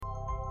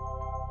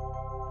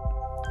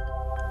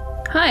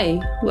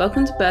Hi,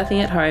 welcome to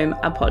Birthing at Home,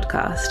 a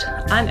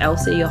podcast. I'm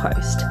Elsie, your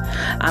host.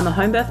 I'm a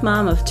home birth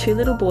mum of 2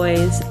 little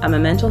boys. I'm a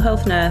mental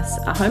health nurse,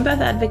 a home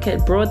birth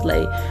advocate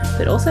broadly,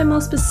 but also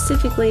more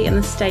specifically in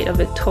the state of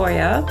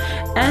Victoria,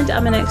 and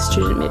I'm an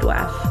ex-student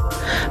midwife.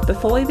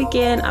 Before we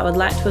begin, I would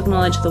like to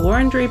acknowledge the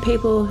Wurundjeri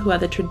people who are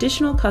the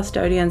traditional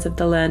custodians of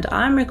the land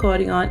I'm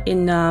recording on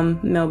in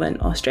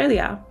Melbourne,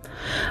 Australia.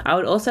 I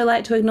would also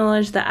like to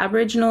acknowledge that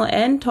Aboriginal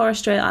and Torres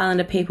Strait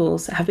Islander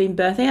peoples have been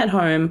birthing at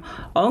home,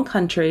 on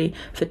country,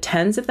 for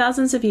tens of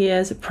thousands of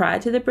years prior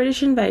to the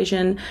British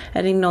invasion,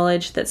 and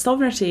acknowledge that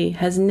sovereignty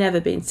has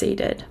never been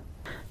ceded.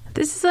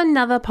 This is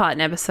another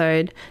partner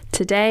episode.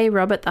 Today,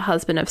 Robert, the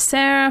husband of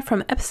Sarah,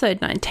 from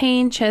episode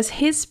 19, shares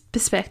his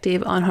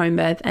perspective on home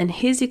birth and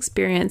his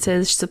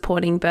experiences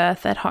supporting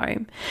birth at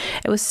home.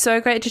 It was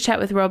so great to chat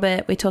with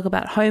Robert. We talk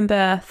about home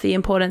birth, the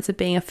importance of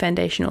being a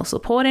foundational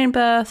support in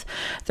birth,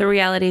 the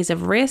realities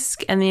of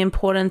risk, and the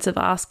importance of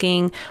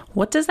asking,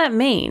 what does that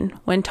mean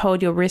when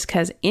told your risk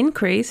has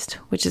increased,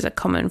 which is a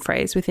common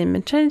phrase within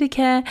maternity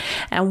care.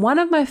 And one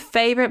of my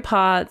favorite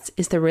parts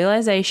is the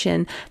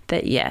realization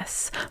that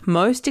yes,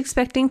 most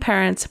expecting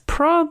parents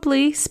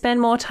probably spend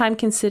more time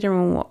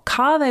considering what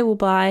car they will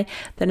buy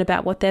than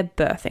about what their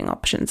birthing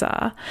options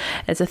are.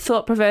 It's a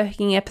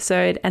thought-provoking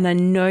episode and I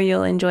know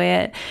you'll enjoy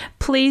it.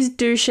 Please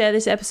do share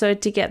this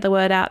episode to get the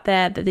word out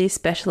there that these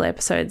special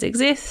episodes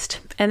exist,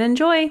 and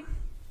enjoy.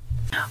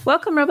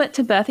 Welcome, Robert,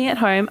 to Birthing at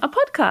Home, a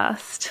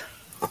podcast.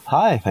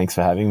 Hi, thanks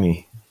for having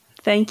me.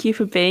 Thank you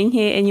for being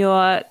here in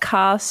your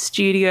car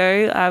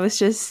studio. I was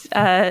just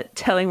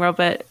telling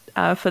Robert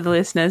for the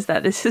listeners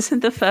that this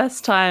isn't the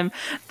first time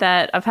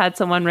that I've had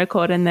someone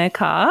record in their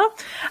car.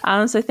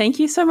 So thank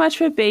you so much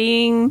for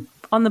being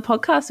on the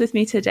podcast with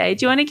me today.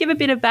 Do you want to give a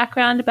bit of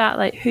background about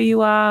like who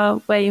you are,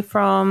 where you're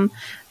from?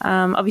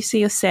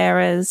 Obviously you're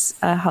Sarah's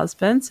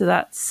husband, so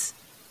that's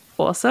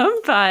awesome,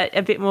 but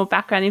a bit more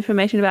background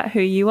information about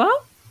who you are.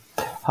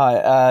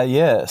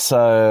 Hi,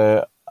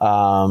 so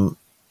I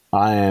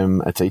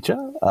am a teacher.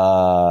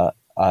 I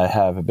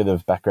have a bit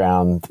of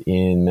background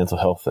in mental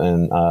health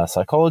and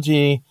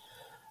psychology,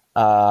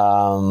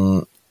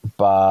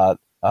 but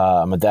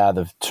I'm a dad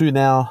of 2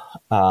 now,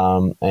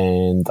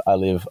 and I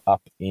live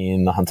up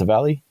in the Hunter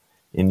Valley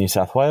in New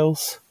South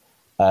Wales.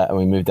 And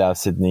we moved out of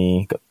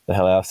Sydney, got the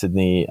hell out of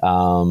Sydney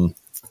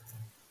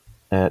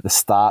at the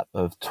start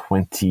of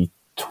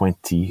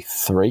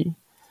 2023,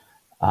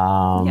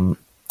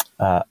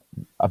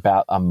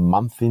 about a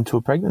month into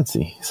a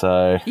pregnancy.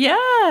 So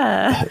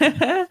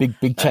yeah,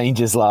 big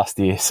changes last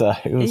year. So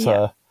it was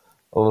a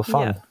lot of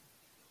fun.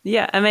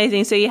 Yeah,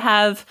 amazing. So you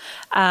have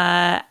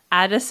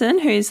Addison,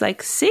 who's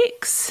like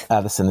 6.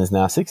 Addison is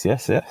now 6,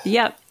 yes.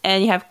 Yep.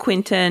 And you have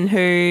Quinton,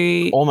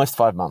 who... Almost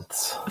 5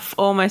 months.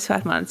 Almost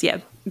 5 months,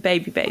 yeah.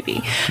 Baby.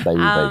 Baby.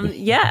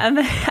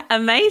 Yeah,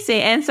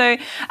 amazing. And so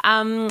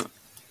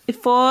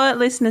for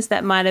listeners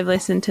that might have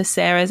listened to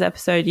Sarah's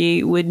episode,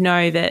 you would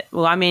know that,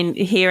 well, I mean,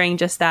 hearing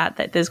just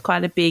that there's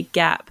quite a big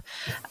gap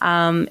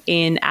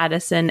in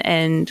Addison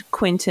and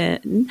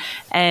Quinton.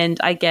 And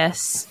I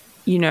guess,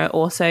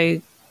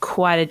 also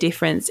quite a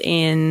difference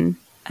in,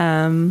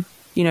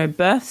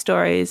 birth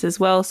stories as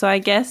well. So I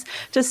guess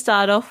to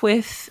start off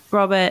with,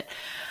 Robert,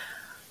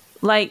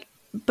 like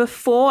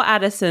before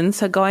Addison,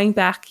 so going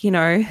back,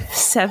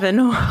 7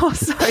 or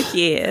so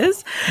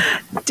years,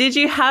 did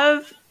you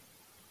have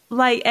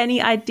like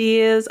any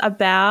ideas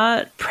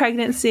about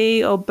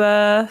pregnancy or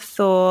birth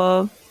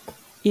or,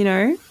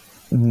 No,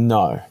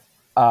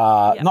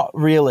 not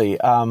really.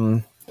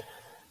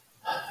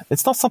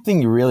 It's not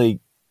something you really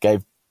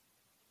gave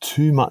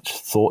too much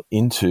thought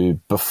into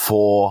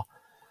before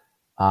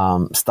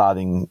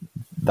starting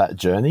that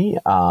journey.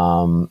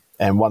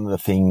 And one of the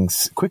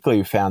things quickly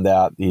we found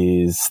out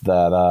is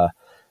that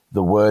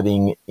the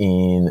wording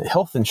in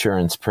health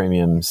insurance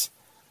premiums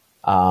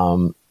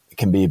can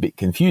be a bit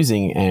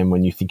confusing. And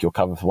when you think you're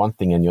covered for one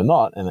thing and you're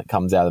not, and it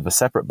comes out of a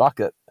separate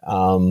bucket,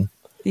 that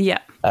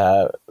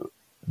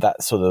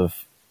sort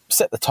of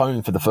set the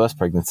tone for the first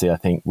pregnancy. I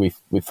think we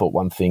thought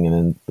one thing and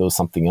then there was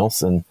something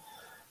else. And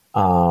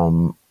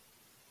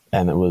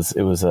it was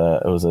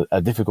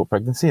a difficult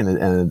pregnancy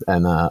and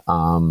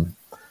a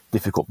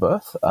difficult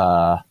birth.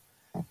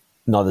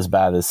 Not as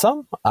bad as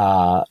some,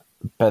 better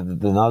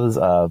than others.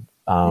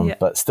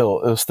 But still,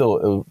 it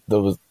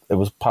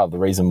was part of the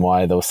reason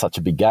why there was such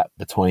a big gap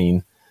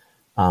between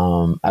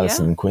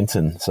Addison and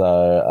Quinton.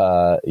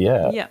 So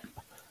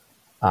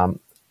going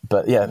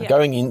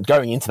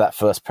into that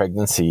first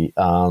pregnancy,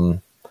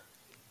 there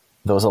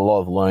was a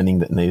lot of learning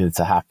that needed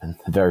to happen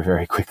very,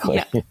 very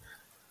quickly.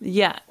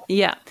 Yeah.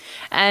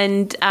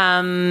 And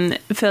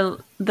for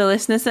the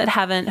listeners that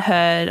haven't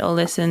heard or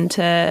listened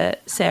to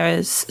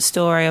Sarah's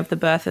story of the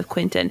birth of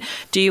Quinton,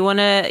 do you want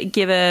to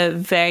give a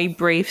very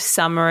brief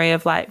summary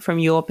of, like, from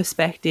your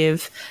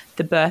perspective,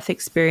 the birth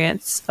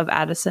experience of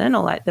Addison,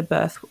 or like the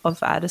birth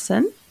of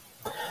Addison?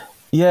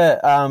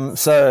 Yeah.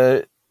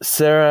 So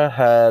Sarah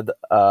had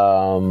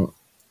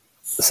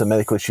some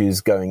medical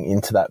issues going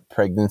into that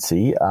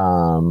pregnancy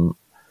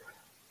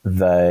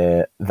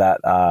that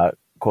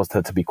caused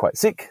her to be quite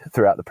sick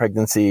throughout the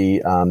pregnancy,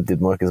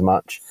 didn't work as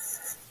much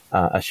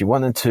as she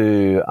wanted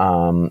to.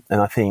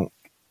 And I think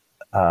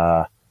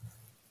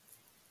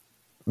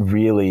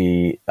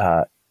really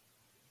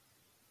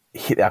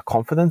hit our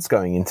confidence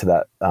going into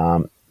that,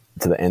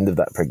 to the end of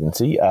that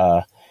pregnancy.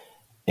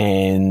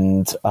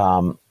 One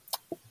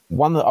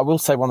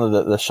of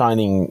the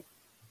shining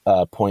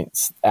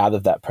points out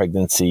of that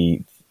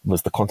pregnancy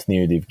was the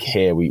continuity of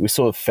care. We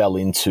sort of fell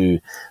into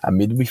a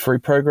midwifery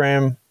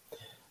program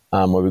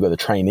where we got a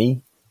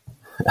trainee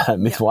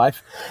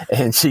midwife,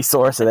 and she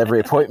saw us at every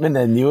appointment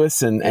and knew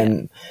us,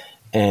 and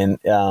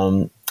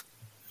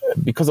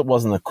because it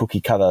wasn't a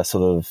cookie cutter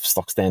sort of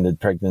stock standard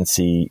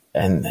pregnancy,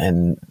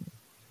 and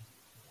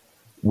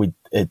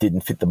it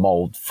didn't fit the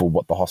mold for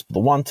what the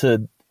hospital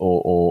wanted,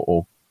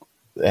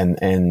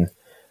 and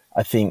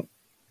I think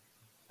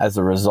as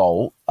a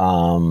result,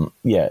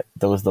 there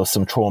was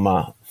some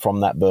trauma from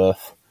that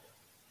birth.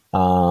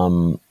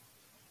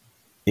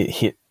 It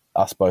hit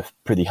us both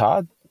pretty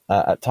hard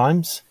at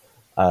times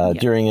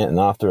during it and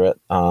after it,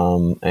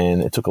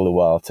 and it took a little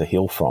while to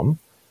heal from.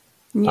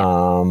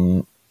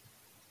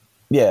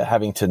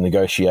 Having to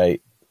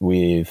negotiate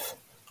with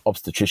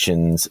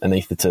obstetricians,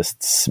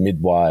 anaesthetists,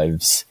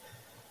 midwives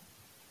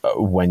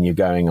when you're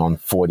going on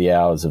 40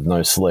 hours of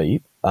no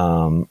sleep,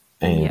 and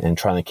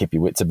trying to keep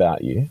your wits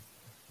about you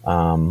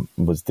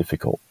was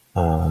difficult.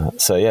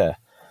 So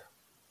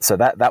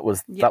that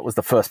was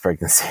the first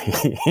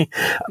pregnancy.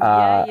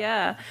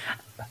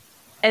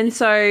 And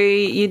so,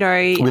 we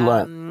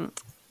learned.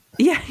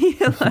 You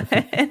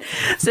learn.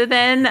 So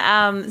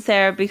then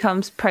Sarah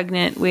becomes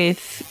pregnant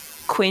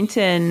with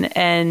Quinton,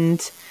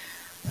 and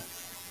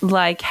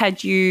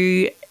had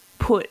you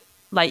put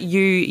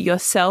you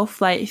yourself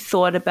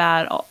thought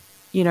about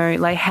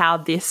how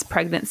this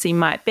pregnancy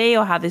might be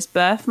or how this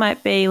birth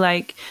might be,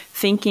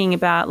 thinking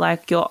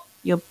about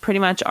your pretty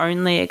much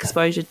only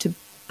exposure to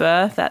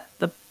birth at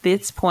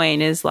this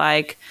point is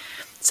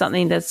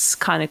something that's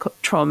kind of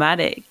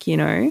traumatic,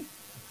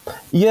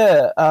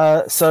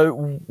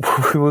 So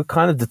we were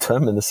kind of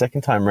determined the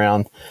second time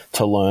round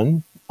to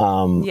learn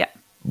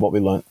what we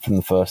learned from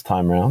the first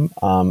time round.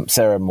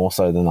 Sarah more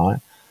so than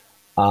I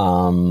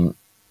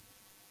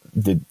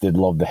did a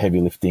lot of the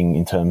heavy lifting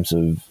in terms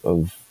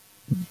of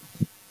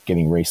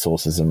getting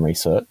resources and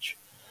research.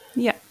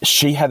 Yeah,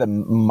 she had a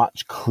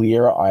much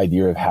clearer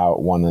idea of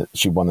how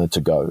she wanted to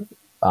go,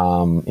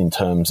 in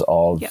terms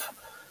of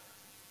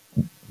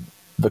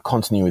the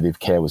continuity of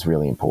care was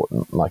really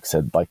important. Like I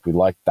said, we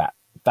liked that.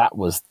 That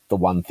was the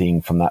one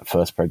thing from that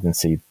first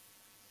pregnancy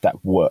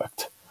that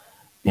worked,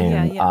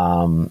 and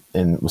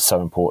it was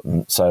so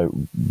important. So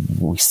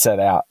we set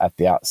out at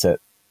the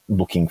outset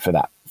looking for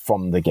that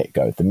from the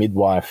get-go. The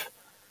midwife,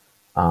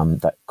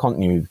 that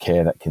continuity of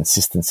care, that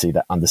consistency,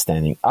 that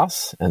understanding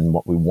us and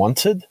what we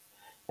wanted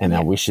and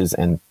our wishes,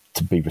 and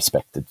to be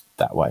respected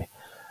that way.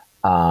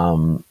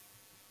 And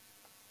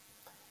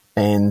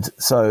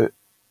so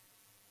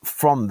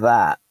from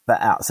that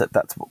outset,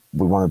 that's what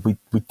we wanted.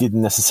 We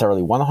didn't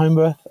necessarily want a home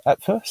birth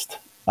at first.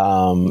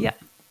 All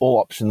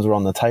options were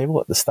on the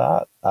table at the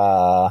start,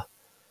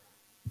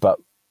 but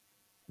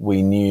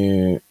we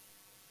knew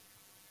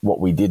what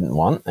we didn't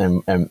want,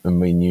 and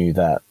we knew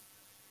that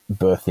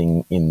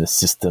birthing in the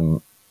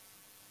system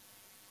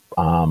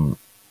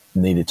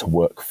needed to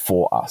work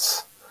for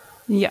us.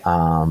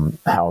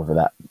 Whatever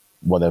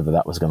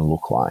that was going to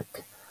look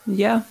like.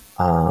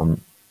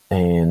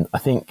 And I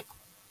think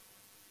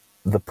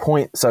the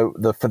point, for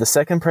the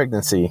second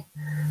pregnancy,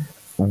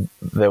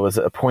 there was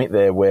a point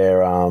there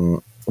where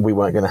we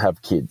weren't going to have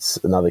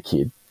another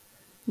kid.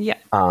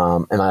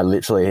 And I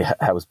literally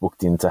was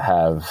booked in to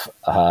have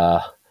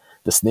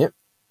the snip.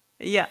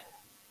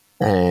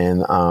 And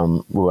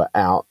we were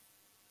out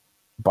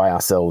by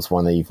ourselves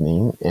one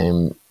evening,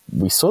 and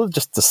we sort of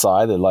just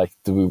decided,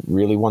 do we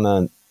really want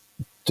to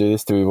do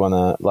this? Do we want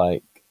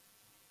to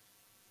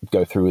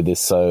go through with this?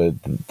 So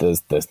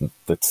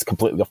that's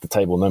completely off the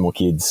table. No more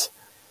kids.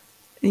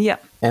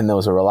 And there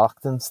was a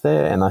reluctance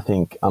there. And I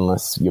think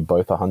unless you're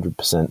both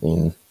 100%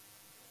 in,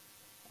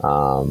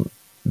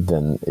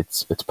 then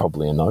it's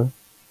probably a no.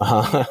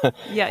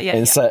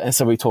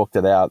 So we talked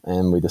it out,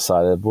 and we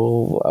decided,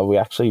 well, are we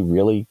actually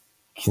really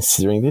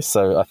considering this?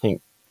 So I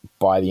think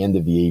by the end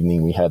of the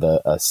evening, we had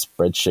a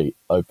spreadsheet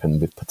open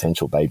with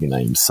potential baby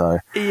names. So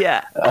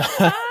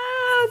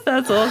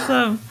that's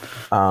awesome.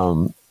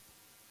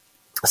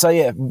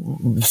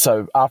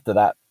 So after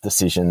that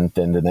decision,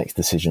 then the next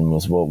decision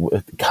was, well,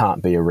 it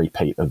can't be a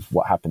repeat of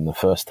what happened the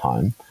first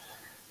time.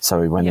 So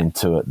we went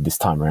into it this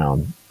time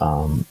around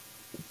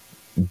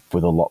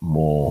with a lot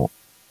more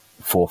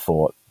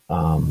forethought,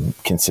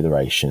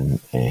 consideration,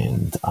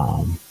 and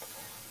a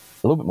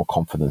little bit more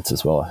confidence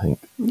as well, I think,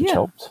 which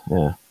helped.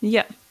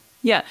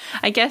 Yeah.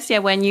 I guess,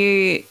 when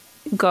you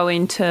go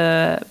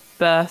into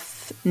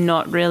birth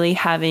not really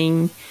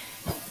having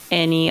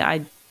any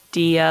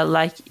idea,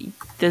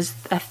 there's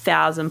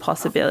 1,000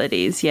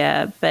 possibilities,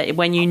 but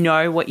when you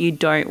know what you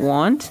don't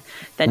want,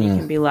 then you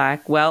can be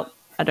like, well,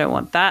 I don't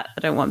want that,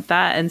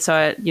 and so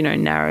it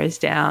narrows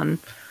down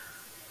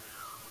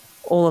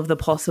all of the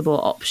possible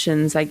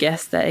options, I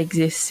guess, that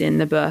exist in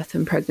the birth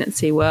and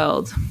pregnancy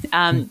world.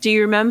 Do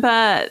you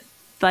remember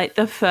like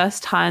the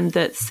first time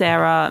that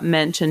Sarah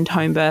mentioned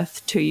home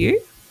birth to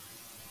you?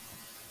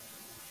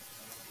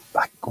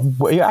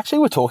 We actually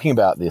were talking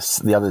about this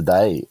the other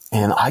day,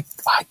 and I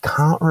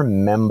can't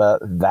remember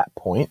that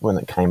point when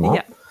it came up.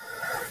 Yeah.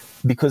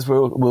 Because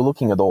we're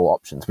looking at all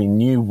options. We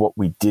knew what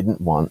we didn't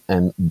want,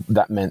 and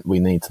that meant we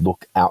need to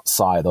look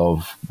outside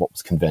of what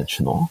was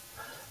conventional.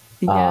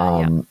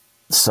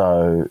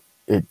 So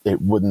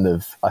it wouldn't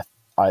have,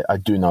 I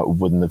do know it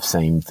wouldn't have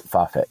seemed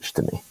far-fetched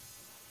to me.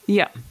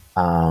 Yeah.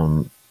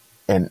 And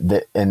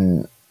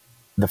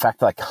the fact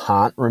that I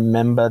can't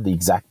remember the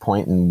exact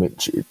point in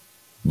which it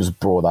was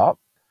brought up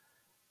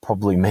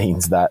probably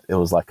means that it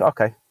was like,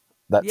 okay,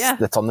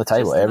 that's on the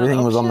table.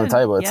 Everything was on the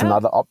table. It's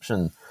another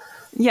option.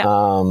 Yeah.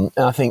 And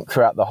I think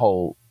throughout the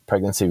whole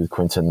pregnancy with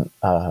Quentin,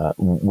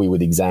 we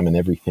would examine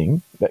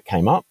everything that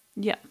came up.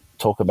 Yeah.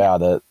 Talk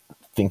about it,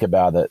 think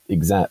about it,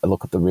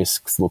 look at the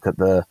risks, look at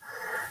the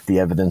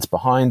evidence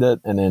behind it,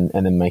 and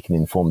then make an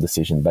informed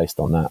decision based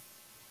on that.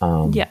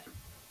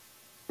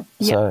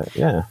 So,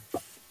 yeah.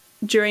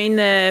 During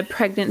the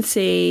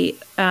pregnancy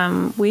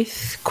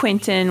with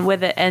Quentin,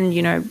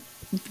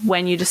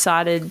 when you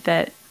decided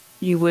that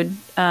you would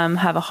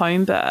have a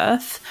home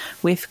birth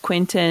with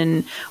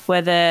Quentin,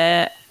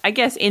 whether, I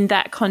guess, in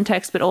that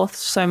context, but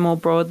also more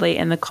broadly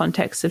in the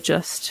context of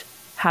just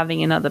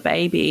having another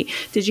baby,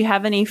 did you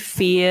have any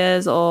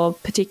fears or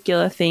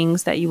particular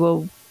things that you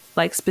were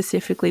like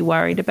specifically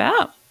worried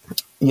about?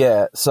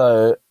 Yeah,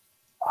 so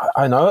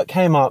I know it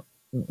came up.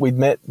 We'd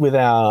met with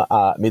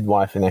our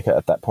midwife, Ineka,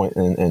 at that point,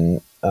 and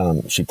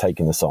she'd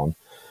taken us on.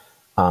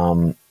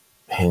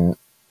 And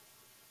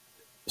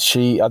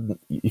she,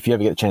 if you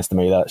ever get a chance to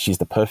meet her, she's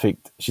going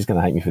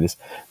to hate me for this,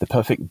 the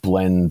perfect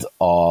blend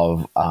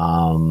of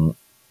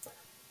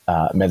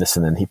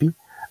medicine and hippie,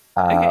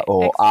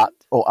 or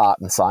art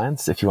and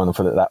science, if you want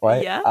to put it that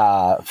way.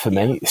 For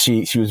me,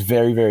 she was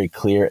very, very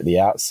clear at the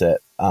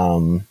outset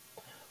of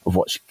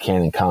what she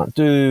can and can't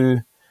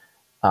do.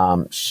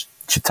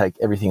 She'd take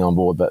everything on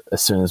board, but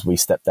as soon as we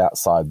stepped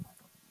outside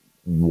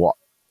what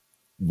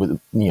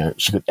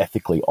she could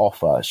ethically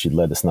offer, she'd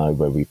let us know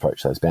where we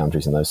approach those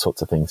boundaries and those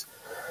sorts of things.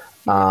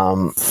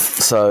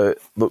 So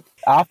look,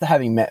 after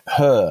having met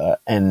her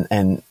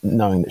and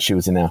knowing that she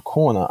was in our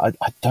corner, I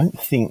don't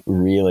think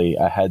really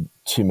I had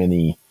too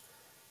many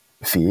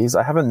fears.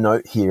 I have a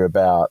note here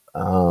about,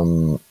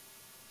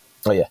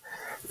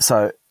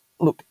 So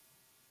look,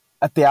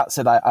 at the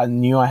outset, I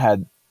knew I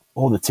had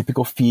all the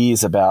typical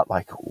fears about,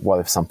 like, what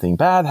if something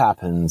bad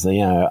happens,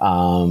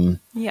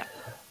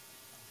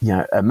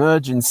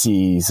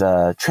 emergencies,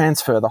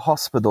 transfer to the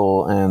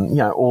hospital,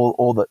 and,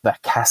 all the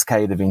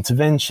cascade of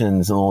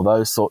interventions and all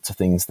those sorts of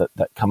things that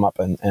come up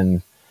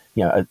and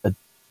are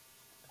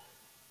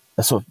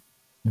sort of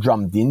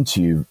drummed into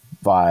you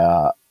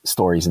via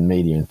stories and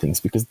media and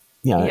things, because,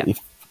 if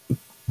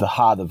the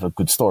heart of a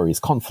good story is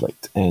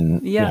conflict,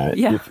 and,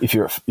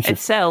 if it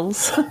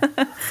sells.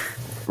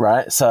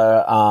 Right.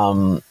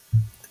 So,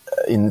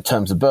 in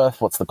terms of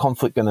birth, what's the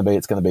conflict going to be?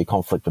 It's going to be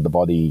conflict with the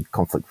body,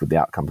 conflict with the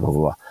outcome, blah, blah,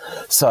 blah.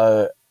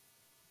 So,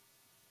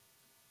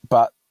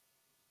 but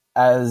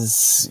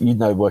as you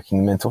know, working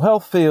in the mental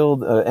health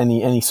field,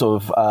 any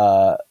sort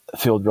of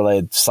field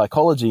related to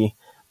psychology,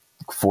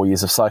 4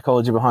 years of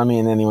psychology behind me,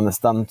 and anyone that's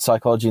done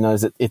psychology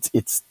knows that it's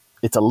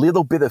a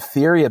little bit of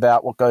theory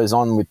about what goes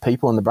on with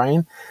people in the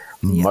brain.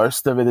 Yeah.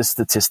 Most of it is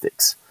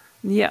statistics.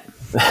 Yeah.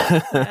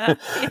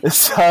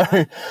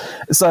 So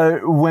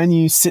when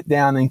you sit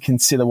down and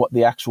consider what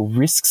the actual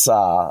risks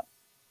are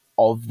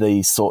of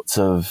these sorts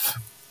of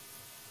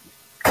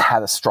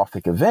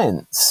catastrophic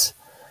events,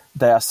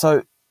 they are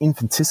so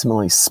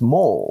infinitesimally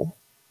small.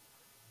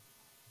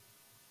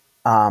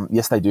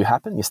 Yes, they do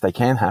happen. Yes, they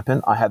can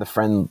happen. I had a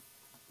friend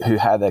who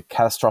had a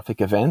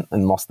catastrophic event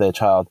and lost their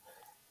child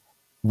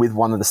with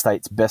one of the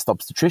state's best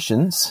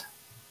obstetricians.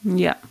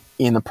 Yeah.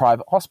 In a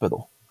private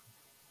hospital.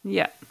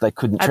 Yeah. They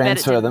couldn't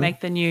transfer them. Make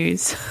the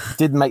news.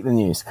 Didn't make the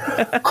news.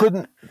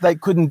 They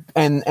couldn't,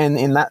 and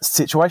in that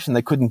situation,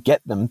 they couldn't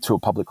get them to a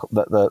public,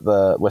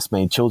 the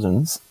Westmead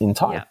Children's in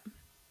time. Yeah.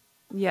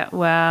 Yeah.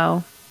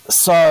 Wow.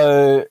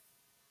 So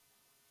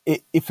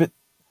if it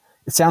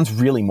sounds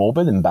really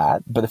morbid and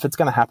bad, but if it's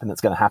going to happen,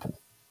 it's going to happen.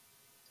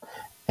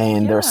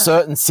 And there are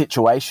certain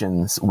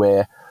situations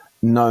where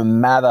no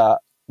matter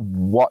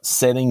what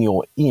setting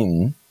you're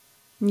in,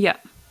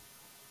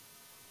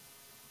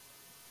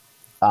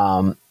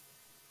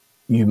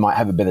 you might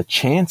have a better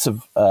chance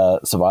of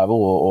survival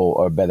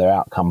or a better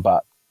outcome.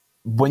 But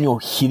when you're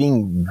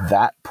hitting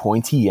that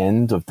pointy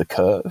end of the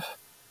curve,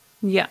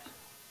 the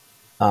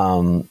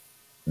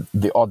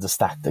odds are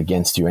stacked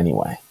against you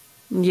anyway.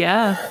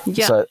 Yeah.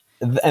 Yeah. So,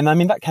 and I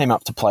mean, that came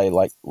up to play,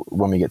 like,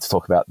 when we get to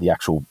talk about the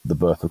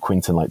birth of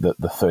Quentin, like the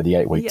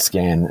 38-week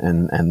scan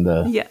and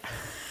the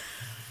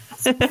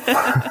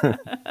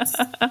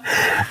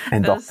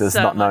And doctors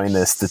not knowing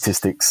their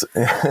statistics.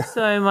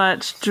 So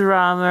much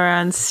drama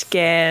around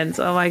scans.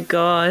 Oh my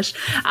gosh.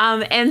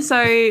 And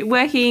so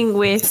working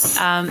with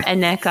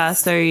Aneka,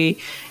 so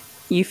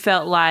you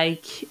felt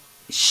like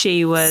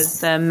she was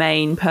the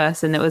main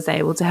person that was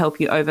able to help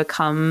you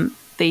overcome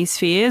these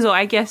fears, or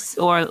I guess,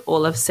 or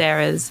all of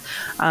Sarah's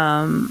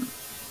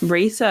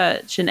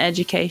research and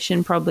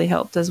education probably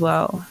helped as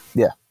well.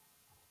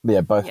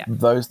 Yeah, both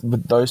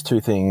those two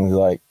things,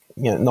 like,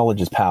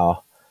 knowledge is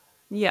power.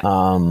 Yeah.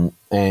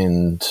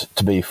 And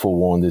to be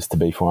forewarned is to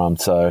be forearmed.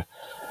 So,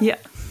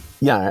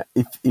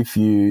 if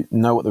you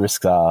know what the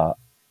risks are,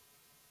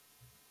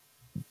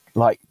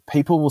 like,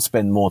 people will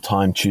spend more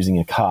time choosing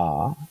a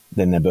car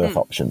than their birth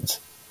options.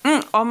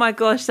 Oh my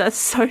gosh, that's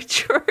so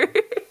true.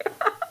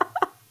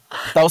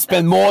 They'll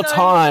spend more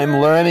time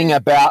learning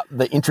about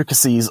the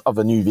intricacies of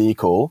a new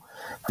vehicle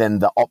than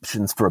the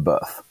options for a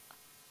birth.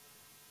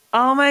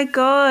 Oh my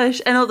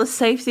gosh, and all the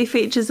safety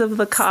features of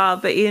the car,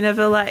 but you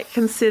never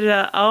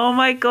consider, oh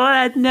my God,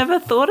 I'd never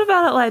thought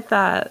about it like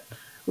that.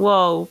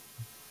 Whoa.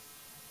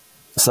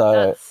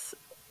 So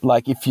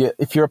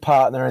if you're a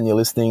partner and you're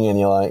listening and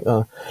you're like,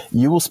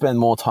 you will spend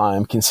more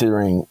time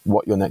considering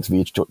what your next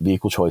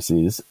vehicle choice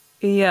is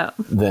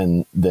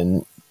than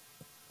the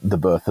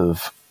birth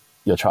of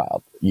your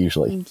child,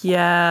 usually.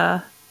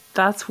 Yeah,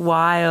 that's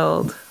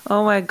wild.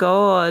 Oh my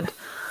God.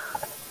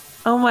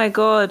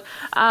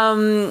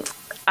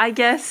 I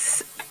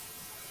guess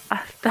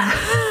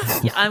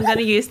I'm going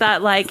to use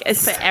that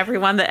for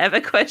everyone that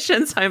ever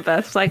questions home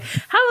births. Like,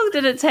 how long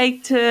did it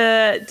take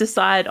to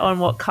decide on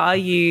what car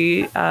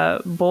you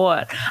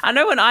bought? I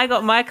know when I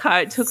got my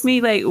car, it took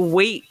me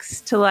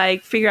weeks to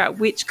figure out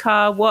which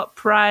car, what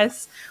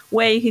price,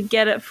 where you could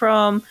get it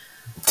from.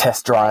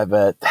 Test drive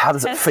it. How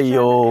does it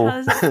feel?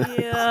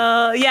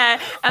 Yeah.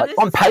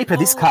 On paper,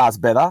 this car's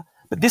better.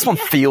 But this one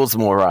feels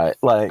more right.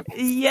 And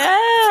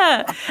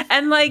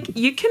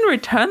you can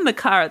return the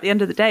car at the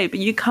end of the day, but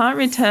you can't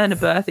return a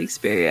birth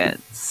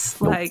experience.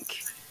 Nope.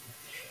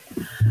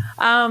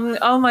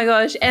 Oh my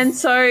gosh. And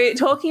so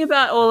talking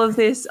about all of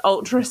this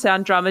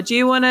ultrasound drama, do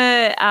you want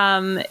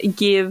to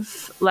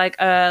give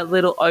a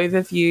little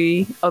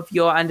overview of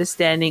your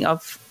understanding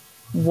of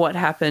what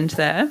happened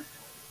there?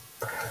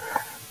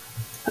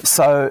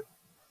 So,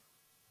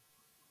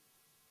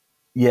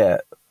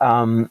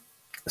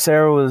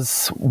 Sarah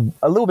was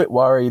a little bit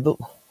worried.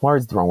 Worried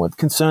is the wrong word.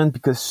 Concerned,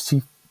 because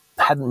she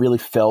hadn't really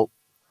felt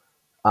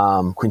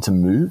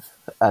Quinton move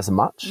as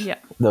much. Yeah.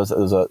 There was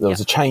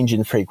a change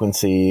in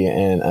frequency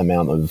and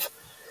amount of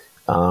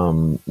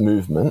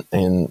movement,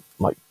 and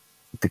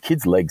the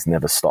kid's legs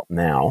never stop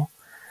now.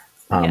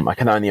 I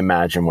can only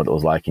imagine what it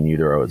was like in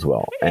utero as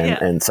well.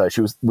 And so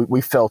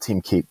we felt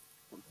him kick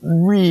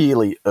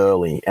really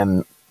early,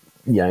 and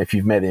if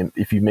you meet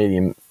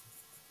him,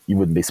 you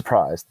wouldn't be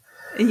surprised.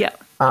 Yeah.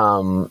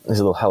 This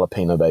little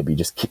jalapeno baby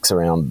just kicks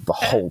around the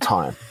whole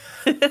time.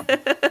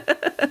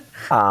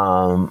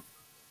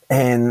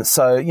 And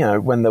so,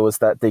 when there was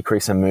that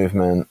decrease in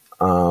movement,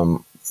 a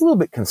little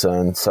bit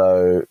concerned.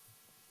 So,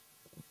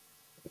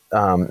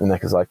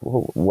 Aneka's like,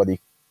 well, what are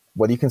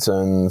your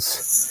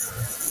concerns?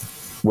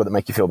 Would it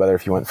make you feel better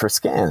if you went for a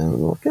scan? And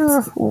we were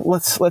like,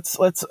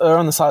 let's err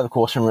on the side of the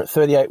caution. We're at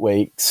 38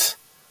 weeks.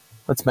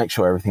 Let's make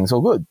sure everything's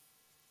all good.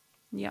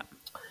 Yeah.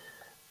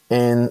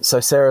 And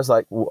so Sarah's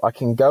like, well, I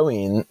can go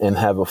in and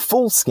have a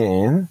full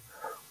scan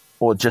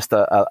or just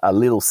a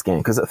little scan,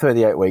 because at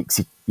 38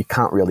 weeks, you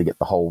can't really get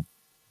the whole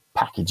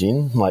package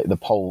in.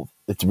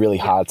 It's really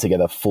hard to get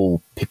a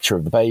full picture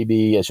of the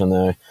baby, as you'll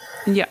know.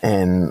 Yeah.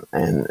 And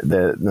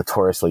they're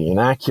notoriously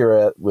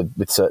inaccurate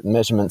with certain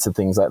measurements and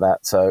things like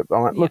that. So I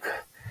went, look,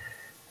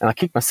 and I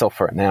kick myself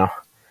for it now.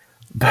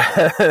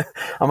 But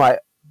I'm like,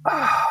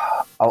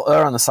 I'll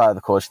err on the side of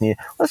the caution here.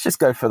 Let's just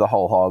go for the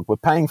whole hog. We're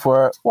paying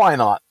for it. Why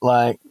not?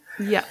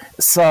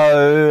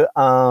 So,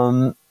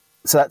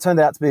 so that turned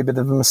out to be a bit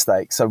of a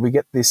mistake. So we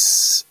get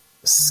this.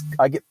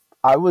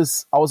 I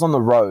was on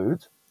the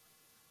road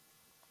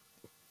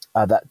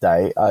that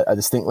day. I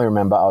distinctly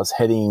remember I was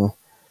heading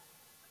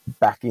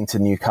back into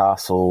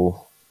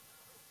Newcastle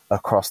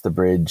across the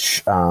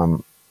bridge,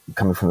 coming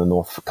from the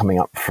north, coming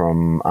up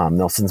from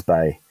Nelson's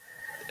Bay.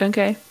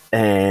 Okay.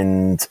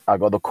 And I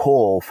got a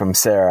call from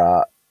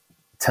Sarah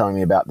telling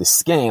me about this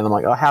scan. I'm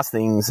like, oh, how's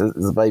things? Is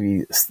the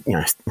baby,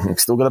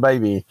 still got a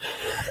baby?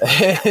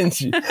 And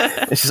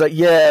she's like,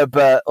 yeah,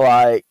 but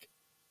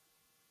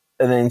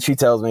and then she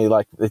tells me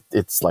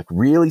it's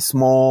really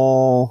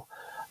small,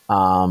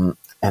 and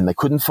they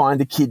couldn't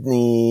find a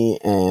kidney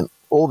and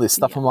all this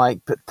stuff. I'm like,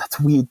 but that's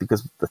weird,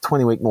 because the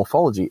 20-week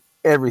morphology,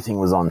 everything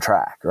was on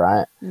track,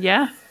 right?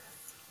 Yeah.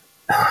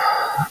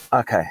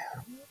 Okay.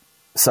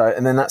 So,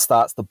 and then that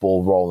starts the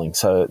ball rolling.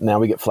 So now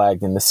we get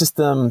flagged in the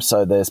system.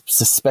 So there's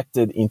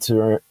suspected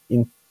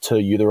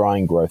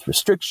interuterine growth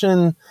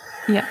restriction.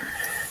 Yeah.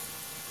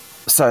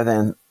 So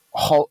then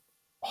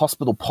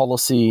hospital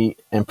policy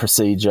and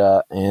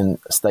procedure and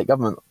state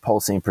government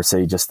policy and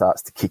procedure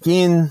starts to kick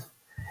in.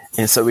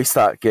 And so we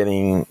start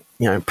getting,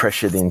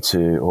 pressured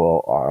into,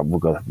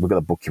 we've got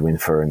to book you in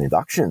for an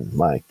induction.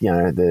 Like,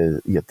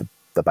 the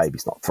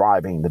baby's not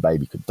thriving, the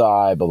baby could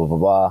die, blah, blah, blah,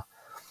 blah.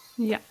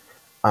 Yeah.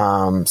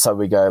 So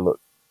we go, look,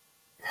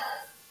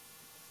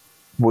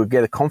 we'll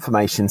get a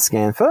confirmation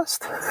scan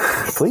first,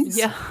 please.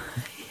 Yeah.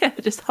 Yeah,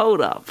 just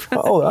hold up.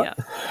 Hold up.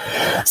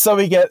 Yeah. So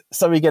we get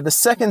the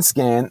second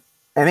scan,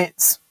 and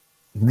it's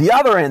the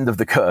other end of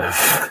the curve.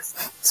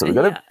 So we've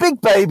got a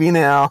big baby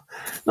now,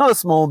 not a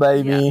small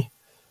baby.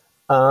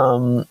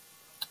 Yeah.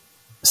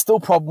 Still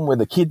problem with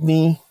the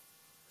kidney.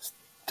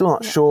 Still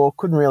not sure.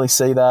 Couldn't really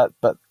see that,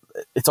 but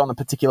it's on a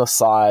particular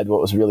side where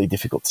it was really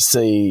difficult to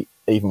see,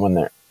 even when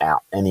they're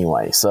out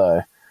anyway.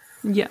 So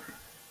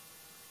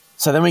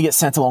then we get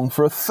sent along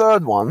for a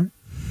third one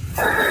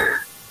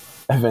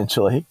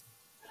eventually.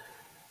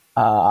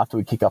 After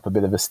we kick up a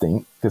bit of a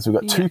stink, because we've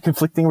got two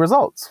conflicting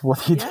results.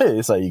 What do you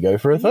do? So you go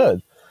for a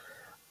third.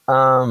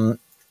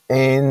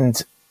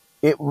 And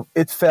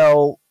it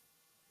fell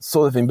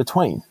sort of in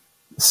between.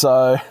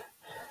 So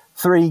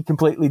 3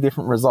 completely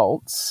different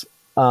results.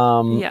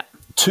 2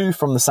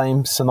 from the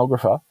same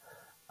sonographer.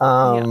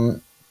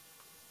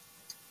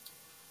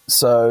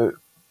 So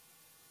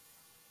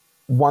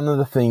one of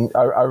the things,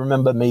 I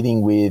remember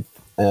meeting with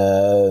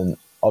an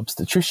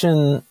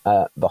obstetrician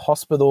at the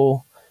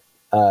hospital,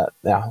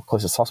 our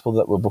closest hospital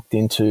that we're booked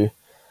into,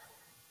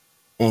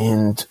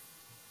 and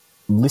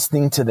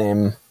listening to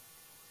them,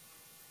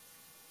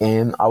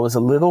 and I was a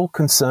little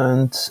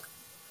concerned,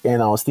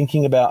 and I was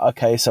thinking about,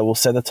 okay, so we'll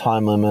set a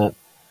time limit.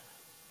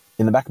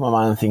 In the back of my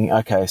mind, I'm thinking,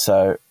 okay,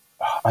 so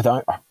I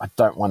don't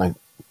want to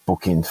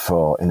book in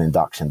for an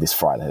induction this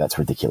Friday. That's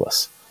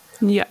ridiculous.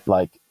 Yeah.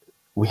 Like,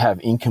 we have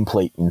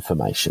incomplete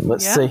information.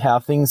 Let's see how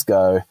things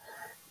go.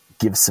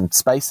 Give some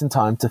space and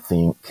time to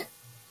think.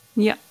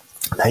 Yeah.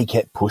 They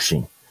kept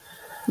pushing.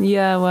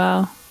 Yeah,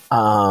 wow.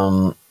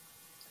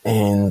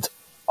 And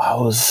I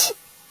was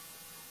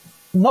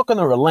not going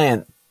to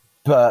relent,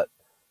 but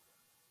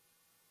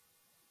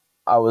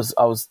I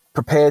was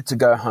prepared to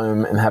go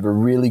home and have a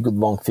really good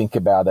long think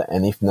about it,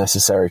 and if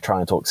necessary, try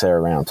and talk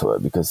Sarah around to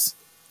it, because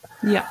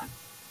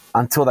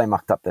until they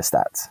mucked up their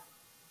stats.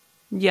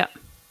 Yeah.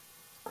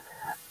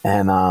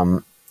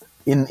 And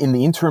in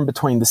the interim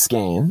between the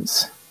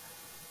scans,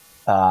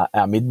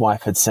 our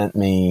midwife had sent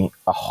me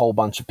a whole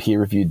bunch of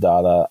peer-reviewed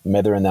data,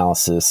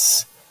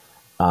 meta-analysis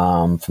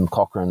from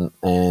Cochrane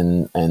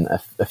and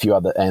a few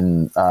other,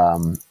 and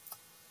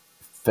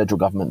federal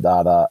government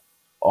data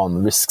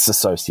on risks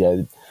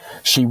associated.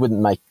 She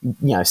wouldn't make,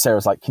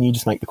 Sarah's like, can you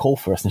just make the call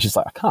for us? And she's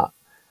like, I can't.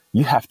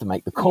 You have to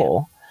make the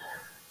call.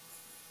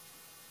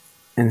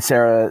 Yeah. And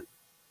Sarah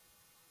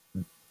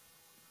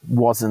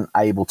wasn't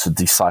able to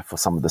decipher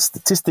some of the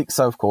statistics.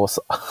 So, of course,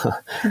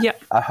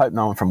 I hope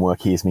no one from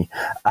work hears me.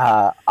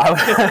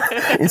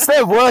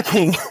 Instead of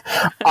working,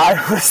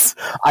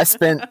 I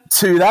spent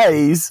 2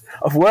 days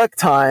of work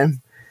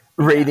time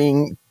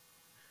reading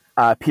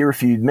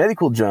peer-reviewed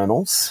medical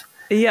journals.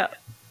 Yeah.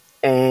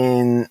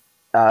 And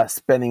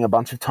spending a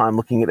bunch of time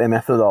looking at their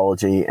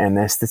methodology and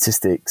their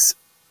statistics.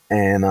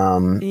 And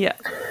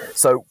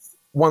so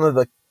one of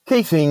the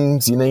key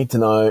things you need to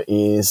know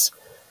is,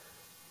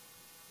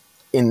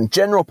 in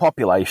general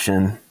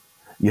population,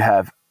 you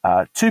have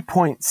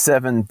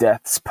 2.7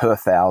 deaths per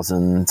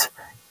 1,000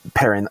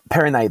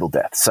 perinatal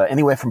deaths. So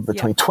anywhere from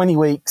between 20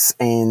 weeks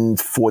and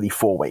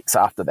 44 weeks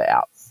after they're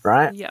out,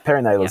 right? Yeah.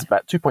 Perinatal is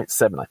about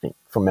 2.7, I think,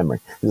 from memory.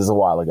 This is a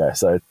while ago,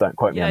 so don't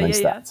quote me on these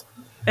stats.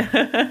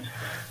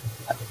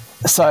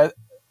 So,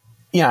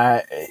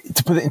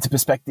 to put it into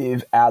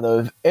perspective, out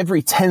of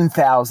every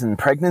 10,000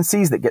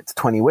 pregnancies that get to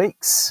 20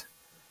 weeks,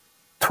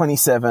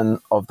 27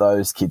 of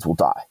those kids will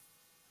die.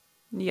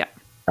 Yeah.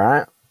 All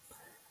right.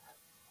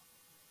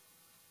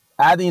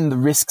 Add in the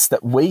risks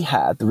that we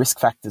had, the risk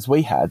factors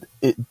we had,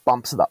 it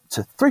bumps it up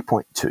to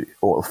 3.2,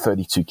 or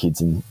 32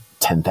 kids in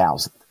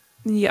 10,000.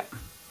 Yeah.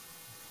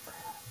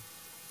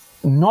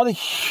 Not a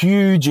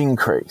huge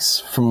increase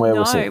from where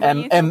we're sitting.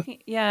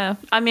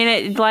 I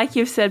mean, like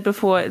you've said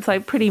before, it's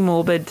like pretty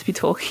morbid to be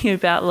talking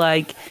about,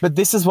 like. But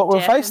this is what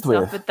we're faced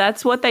with. But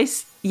that's what they,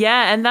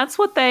 and that's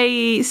what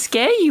they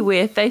scare you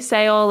with. They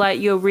say, oh,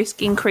 like your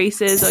risk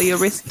increases, or your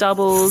risk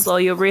doubles, or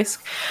your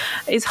risk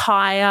is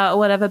higher, or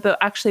whatever. But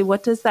actually,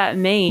 what does that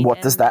mean?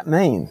 What does that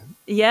mean?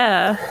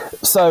 Yeah.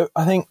 So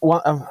I think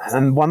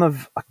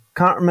I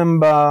can't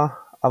remember.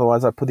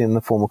 Otherwise, I put in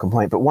the formal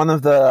complaint. But one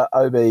of the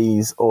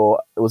OBs,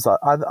 or it was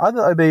either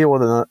OB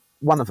or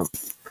one of them.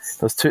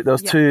 There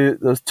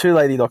was two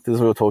lady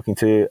doctors we were talking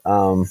to,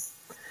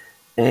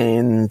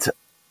 and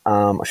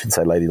I shouldn't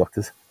say lady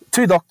doctors.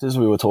 2 doctors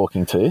we were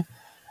talking to,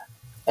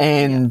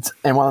 and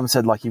one of them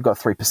said, like, you've got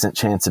 3%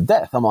 chance of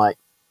death. I'm like,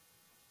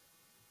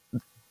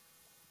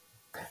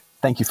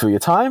 thank you for your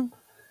time.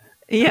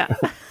 Yeah,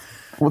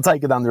 we'll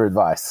take it under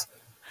advice.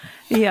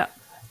 Yeah,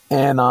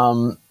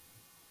 and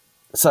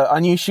so I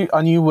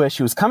knew where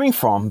she was coming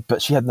from,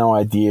 but she had no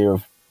idea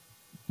of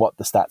what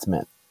the stats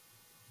meant.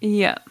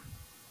 Yeah.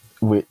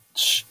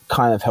 Which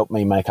kind of helped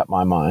me make up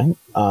my mind.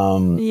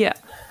 And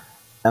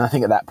I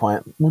think at that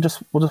point, we'll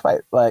just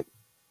wait. Like,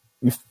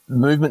 if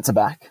movements are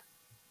back,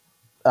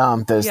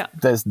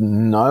 There's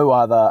no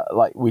other,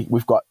 like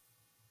we've got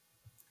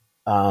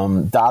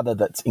data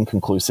that's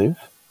inconclusive.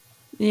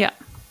 Yeah.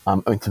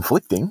 And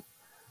conflicting.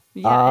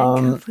 Yeah,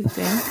 and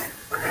conflicting.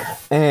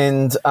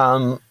 And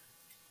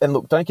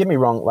look, don't get me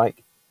wrong,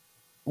 like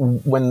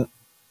when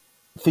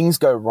things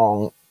go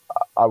wrong,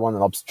 I want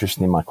an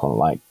obstetrician in my clinic.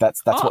 Like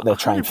that's what they're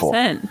trained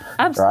 100%. For.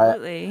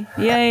 Absolutely.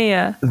 Right?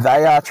 Yeah.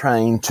 They are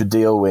trained to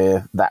deal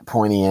with that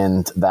pointy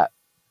end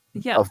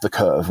of the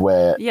curve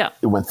where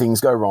when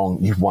things go wrong,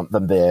 you want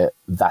them there.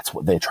 That's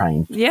what they're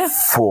trained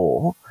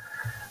for.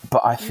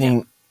 But I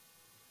think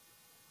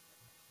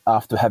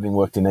after having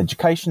worked in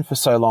education for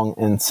so long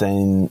and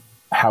seen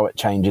how it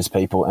changes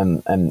people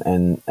and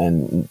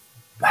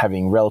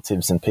having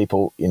relatives and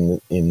people in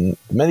the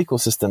medical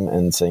system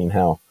and seeing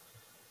how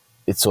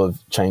it sort of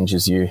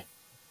changes you,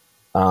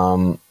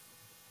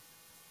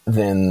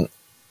 then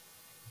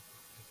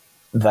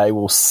they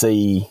will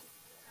see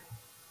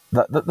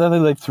that they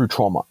live through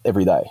trauma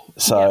every day.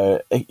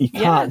 So you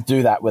can't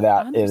do that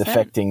without 100%. It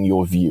affecting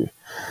your view.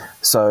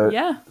 So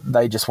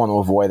they just want to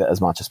avoid it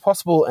as much as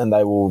possible, and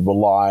they will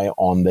rely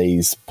on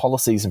these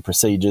policies and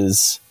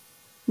procedures,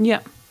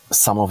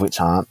 some of which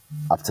aren't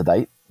up to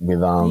date with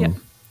the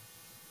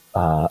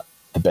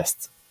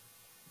best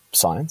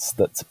science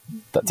that's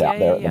out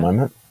there at the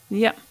moment.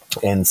 Yeah.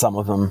 And some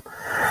of them,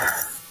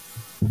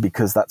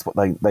 because that's what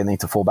they need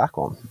to fall back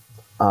on.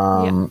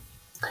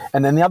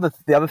 And then the other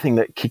thing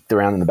that kicked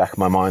around in the back of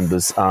my mind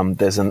was there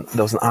was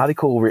an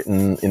article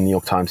written in the New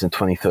York Times in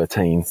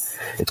 2013.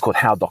 It's called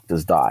 "How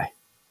Doctors Die."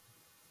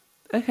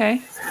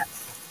 Okay.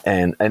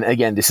 And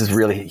again, this is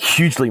really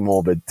hugely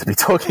morbid to be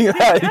talking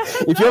about.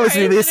 If you're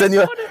listening to this and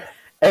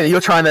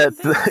you're trying to,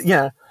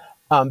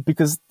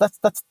 because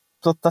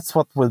that's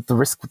what with the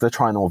risk they're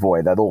trying to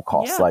avoid at all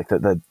costs, like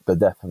the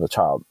death of a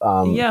child.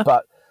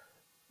 But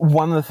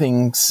one of the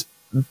things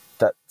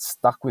that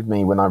stuck with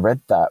me when I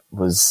read that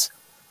was,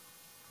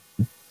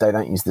 they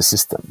don't use the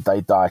system.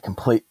 They die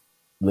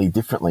completely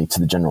differently to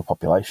the general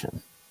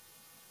population.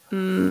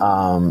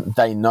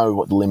 They know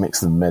what the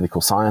limits of medical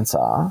science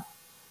are.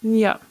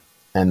 Yeah.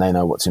 And they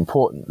know what's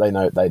important. They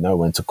know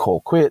when to call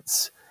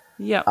quits,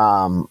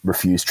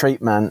 refuse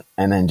treatment,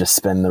 and then just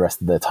spend the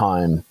rest of their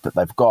time that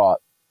they've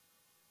got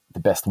the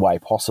best way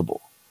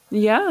possible.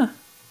 Instead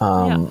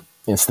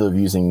of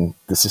using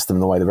the system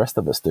the way the rest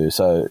of us do.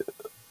 So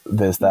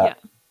there's that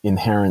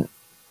inherent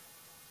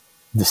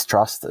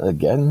distrust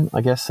again,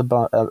 I guess,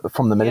 about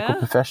from the medical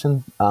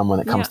profession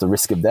when it comes to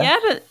risk of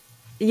death.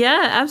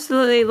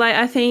 Absolutely. Like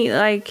I think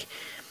like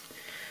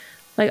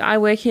I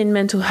work in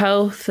mental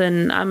health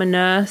and I'm a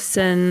nurse,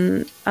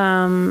 and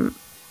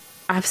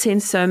I've seen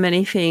so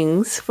many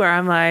things where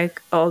I'm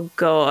like, oh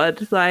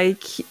God,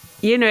 like,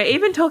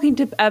 even talking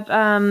to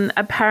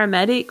a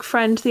paramedic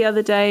friend the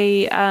other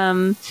day,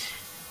 I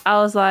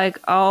was like,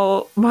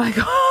 oh my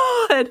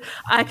God,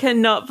 I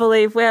cannot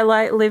believe we're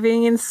like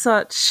living in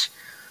such,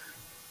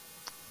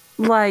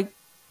 like,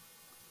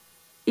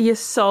 you're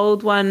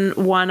sold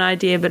one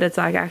idea, but it's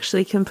like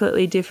actually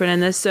completely different.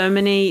 And there's so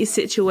many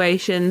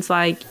situations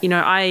like,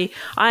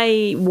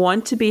 I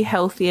want to be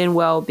healthy and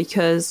well,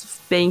 because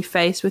being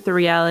faced with the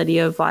reality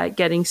of like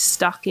getting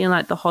stuck in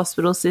like the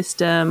hospital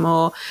system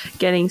or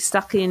getting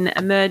stuck in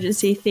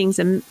emergency things,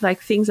 and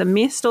like things are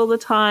missed all the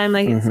time.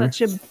 Like it's such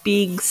a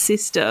big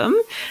system.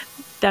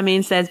 That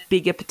means there's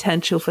bigger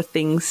potential for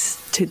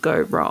things to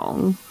go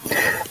wrong.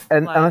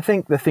 And I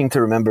think the thing to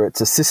remember, it's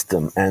a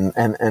system, and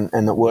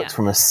it works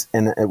from a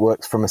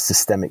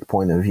systemic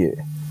point of view.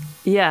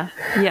 Yeah.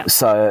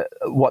 So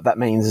what that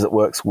means is it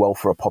works well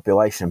for a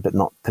population, but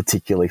not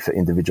particularly for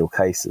individual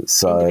cases.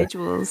 So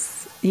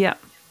individuals,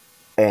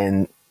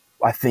 And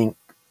I think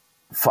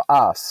for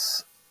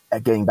us,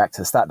 getting back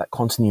to the start, that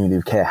continuity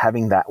of care,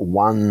 having that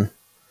one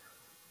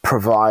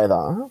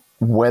provider,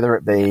 whether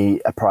it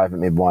be a private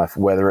midwife,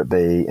 whether it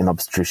be an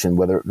obstetrician,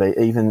 whether it be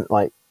even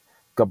like,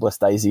 God bless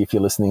Daisy, if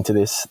you're listening to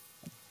this,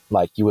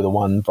 like you were the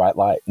one bright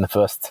light in the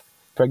first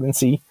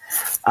pregnancy.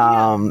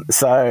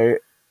 So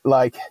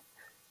like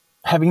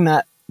having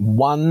that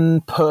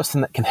one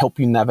person that can help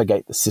you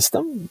navigate the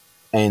system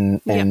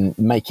and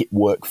make it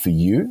work for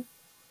you.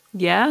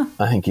 I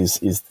think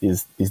is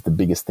the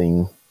biggest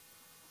thing.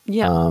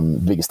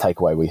 Biggest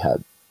takeaway we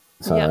had.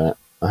 So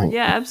I think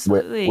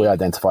absolutely. We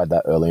identified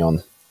that early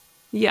on.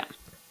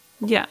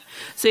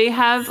 So you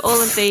have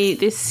all of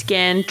this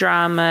scan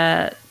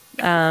drama,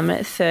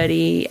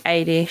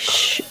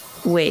 38-ish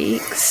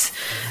weeks.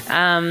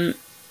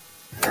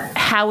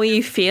 How are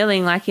you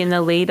feeling like in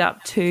the lead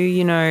up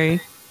to,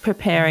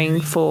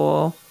 preparing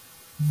for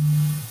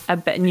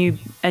a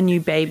new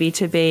baby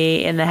to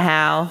be in the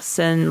house,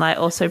 and like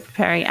also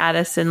preparing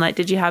Addison? Like,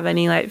 did you have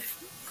any like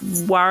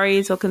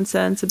worries or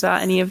concerns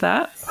about any of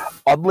that?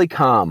 Oddly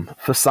calm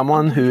for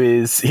someone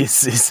who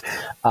has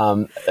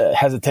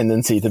a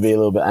tendency to be a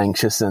little bit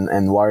anxious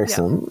and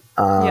worrisome,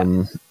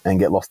 and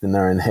get lost in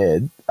their own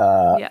head.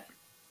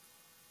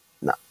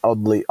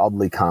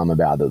 Oddly calm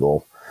about it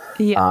all.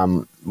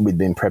 We'd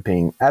been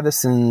prepping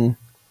Addison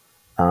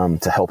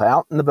to help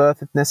out in the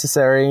birth if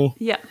necessary.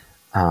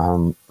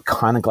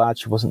 kind of glad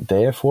she wasn't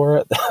there for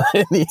it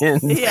in the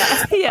end.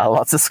 Yeah.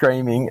 Lots of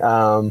screaming.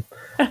 In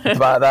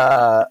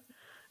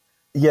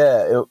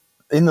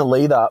the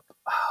lead up,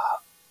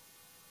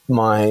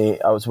 I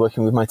was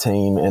working with my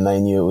team and they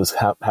knew it was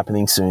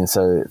happening soon.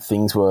 So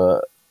things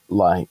were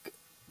like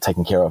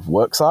taken care of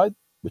work side,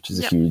 which is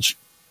a huge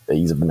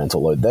ease of the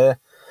mental load there.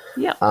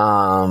 Yeah.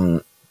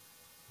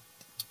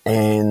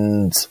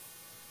 And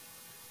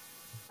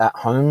at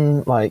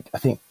home, like, I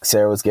think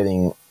Sarah was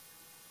getting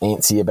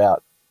antsy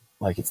about,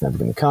 like, it's never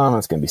going to come,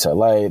 it's going to be so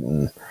late,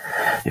 and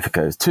if it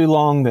goes too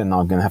long, then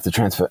I'm going to have to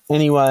transfer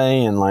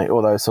anyway, and, like,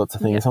 all those sorts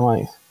of things. I'm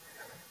like,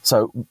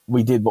 so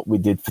we did what we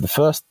did for the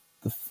first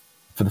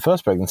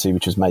pregnancy,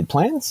 which was made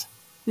plans.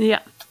 Yeah.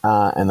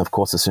 And, of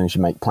course, as soon as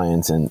you make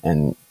plans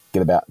and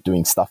get about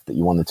doing stuff that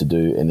you wanted to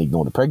do and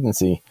ignore the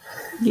pregnancy,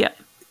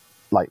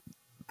 like,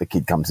 the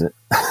kid comes in.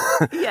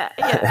 Yeah.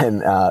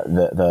 And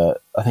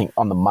I think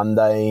on the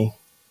Monday,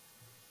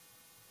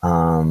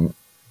 I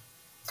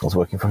was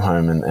working from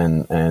home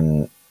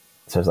and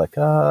so I was like,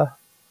 my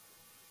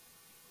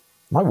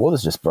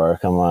water's just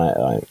broke. I'm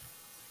like,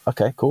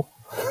 okay, cool.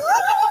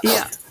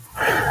 Yeah.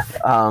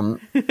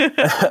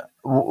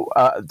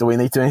 Do we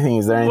need to do anything?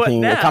 Is there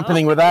anything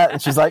accompanying with that?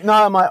 And she's like, no.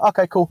 I'm like,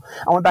 okay, cool.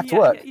 I went back to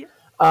work. Yeah.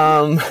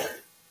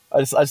 I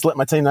just let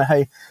my team know,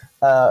 hey,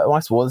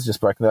 my water's just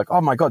broken. They're like,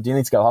 oh my God, do you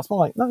need to go to the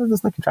hospital? I'm like, no,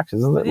 there's no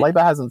contractions.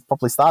 Labor hasn't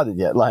properly started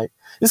yet. Like,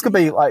 this could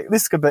be,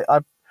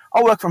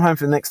 I'll work from home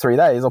for the next 3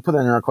 days. I'll put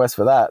in a request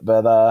for that.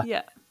 But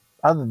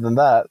other than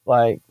that,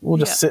 like, we'll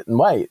just sit and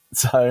wait.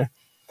 So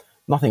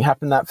nothing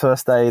happened that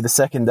first day. The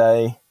second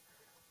day,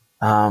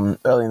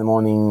 early in the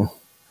morning,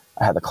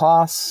 I had a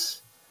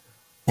class,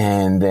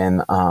 and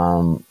then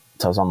so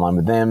I was online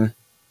with them,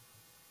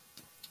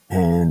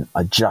 and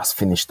I just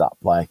finished up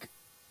like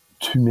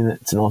 2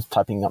 minutes, and I was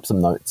typing up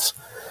some notes,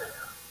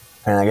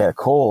 and I get a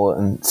call,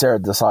 and Sarah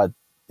decided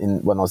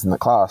when I was in the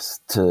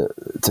class to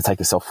take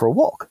herself for a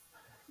walk.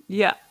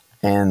 Yeah.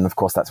 And of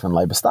course, that's when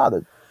labour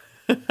started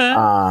with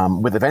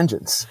a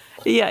vengeance.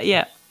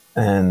 Yeah.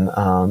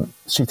 And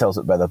she tells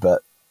it better,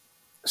 but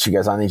she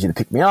goes, I need you to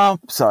pick me up.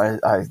 So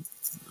I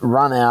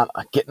run out,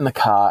 I get in the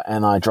car,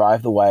 and I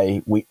drive the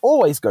way we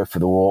always go for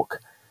the walk.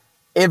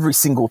 Every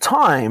single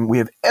time we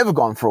have ever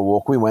gone for a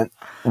walk, we went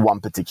one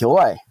particular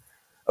way.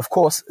 Of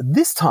course,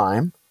 this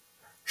time,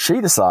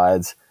 she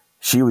decides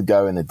she would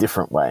go in a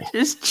different way.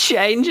 Just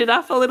change it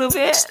up a little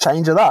bit. Just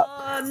change it up.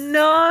 Oh,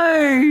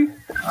 no.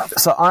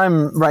 So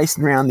I'm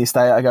racing around this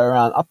day. I go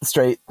around up the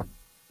street.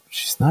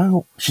 She's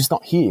not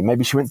here.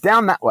 Maybe she went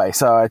down that way.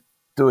 So I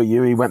do a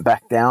U-E, went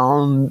back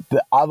down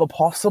the other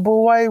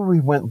possible way. We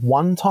went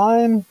one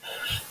time.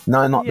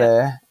 No, not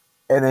there.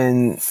 And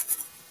then,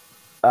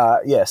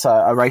 so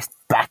I raced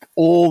back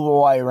all the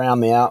way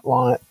around the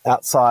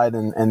outside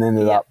and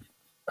ended up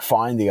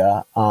finding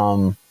her.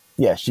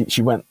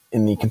 She went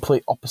in the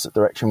complete opposite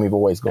direction we've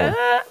always gone.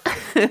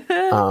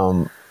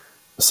 And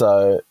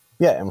we're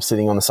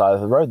sitting on the side of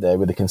the road there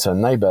with a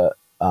concerned neighbour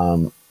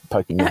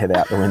poking her head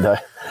out the window.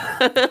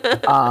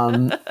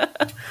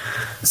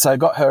 So I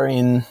got her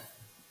in,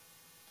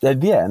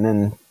 and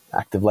then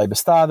active labour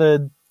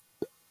started.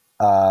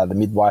 The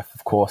midwife,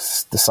 of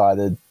course,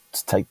 decided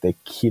to take their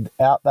kid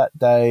out that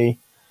day.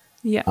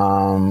 Yeah.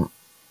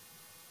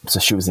 So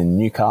she was in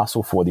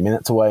Newcastle, 40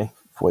 minutes away,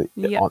 40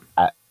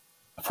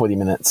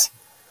 minutes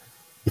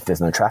if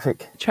there's no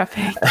traffic.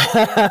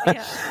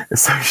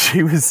 So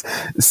she was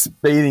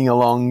speeding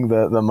along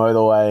the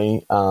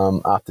motorway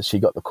after she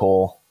got the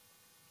call.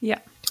 Yeah.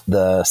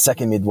 The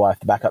second midwife,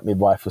 the backup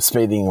midwife, was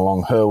speeding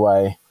along her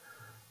way.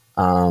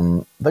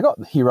 They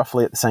got here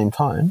roughly at the same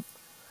time.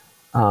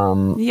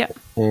 But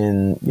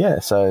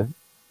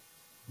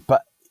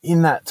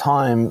in that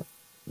time,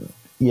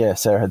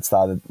 Sarah had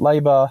started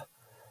labour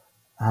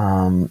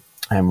and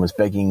was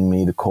begging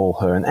me to call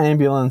her an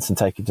ambulance and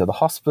take her to the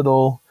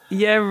hospital.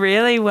 Yeah,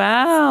 really?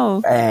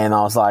 Wow. And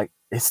I was like,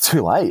 it's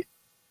too late.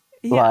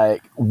 Yeah.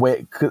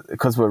 Like,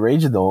 because we're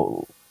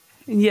regional.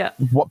 Yeah.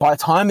 By the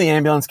time the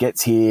ambulance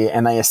gets here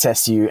and they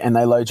assess you and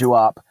they load you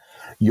up,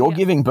 you're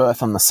giving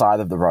birth on the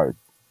side of the road.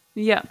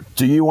 Yeah.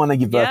 Do you want to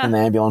give birth in the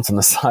ambulance on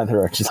the side of the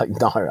road? She's like,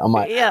 no. I'm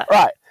like,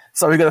 right.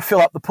 So we've got to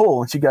fill up the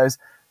pool. And she goes,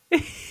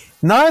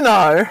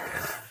 no.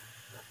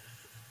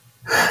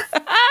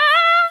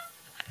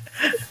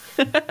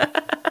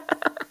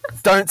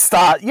 Don't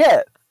start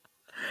yet.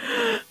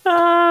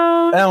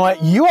 And I'm like,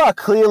 you are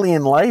clearly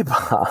in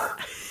labour.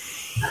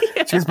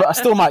 She goes, but I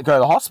still might go to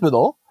the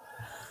hospital.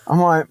 I'm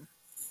like,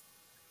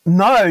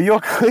 no,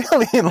 you're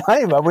clearly in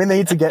labour. We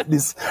need to get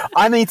this.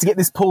 I need to get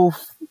this pool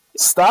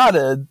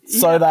started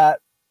so that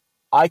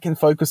I can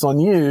focus on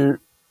you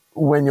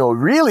when you're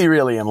really,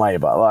 really in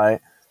labour.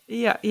 Like,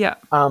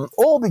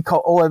 all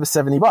over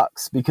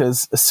 $70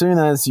 because as soon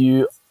as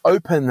you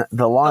open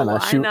the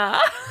liner.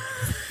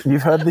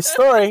 You've heard this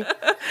story.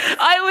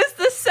 I was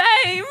the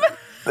same.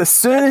 As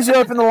soon as you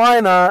open the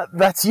liner,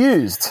 that's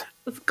used.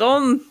 It's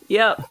gone.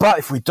 Yeah. But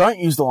if we don't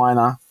use the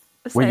liner,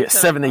 we get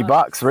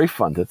 $70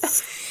 refunded.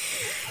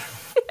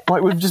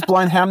 Like, we've just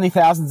blown how many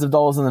thousands of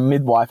dollars on the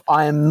midwife?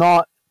 I am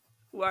not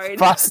Worried.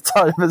 fussed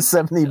over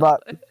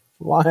 $70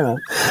 liner.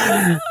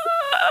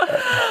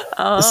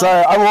 So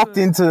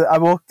I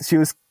walked, she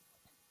was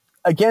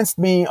against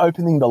me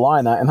opening the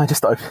liner, and I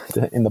just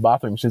opened it in the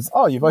bathroom. She says,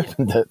 "Oh, you've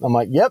opened it." I'm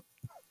like, "Yep."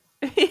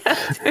 Yeah,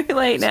 too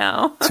late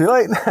now. Too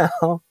late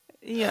now.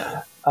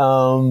 Yeah.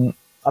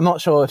 I'm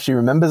not sure if she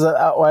remembers it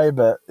that way,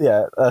 but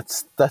yeah,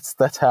 that's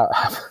how it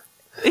happened.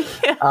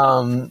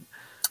 Yeah.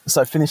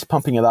 So I finished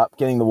pumping it up,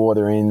 getting the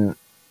water in.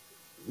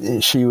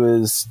 She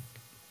was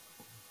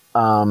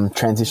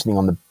transitioning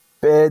on the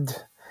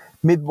bed.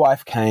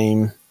 Midwife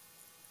came,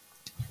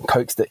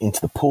 coaxed it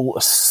into the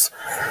pool.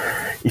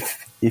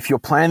 If you're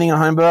planning a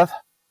home birth,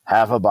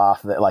 have a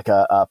bath there, like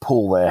a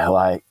pool there.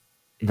 Like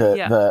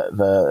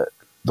the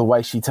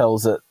way she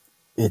tells it,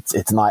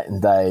 it's night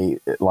and day.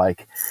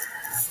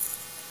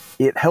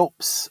 It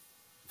helps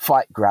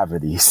fight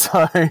gravity.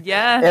 So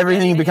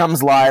everything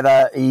becomes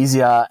lighter,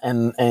 easier,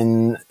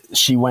 and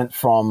she went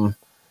from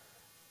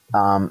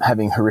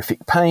having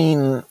horrific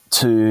pain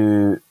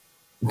to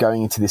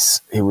going into this.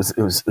 It was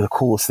the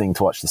coolest thing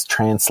to watch, this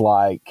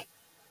trance-like,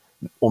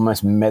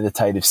 almost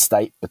meditative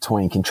state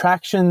between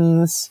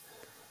contractions.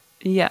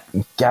 Yeah.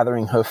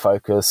 Gathering her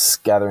focus,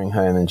 gathering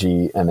her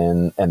energy, and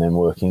then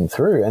working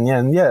through. And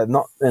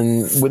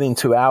within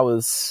 2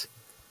 hours,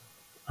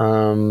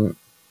 Quinton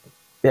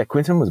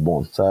was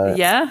born. So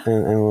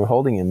and we were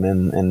holding him,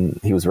 and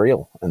he was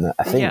real and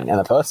a thing and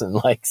a person,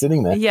 like,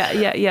 sitting there.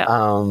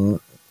 And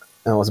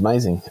it was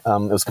amazing. It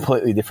was a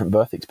completely different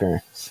birth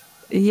experience.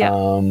 Yeah.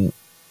 And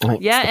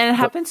it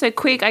happened so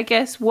quick. I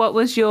guess, what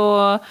was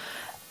your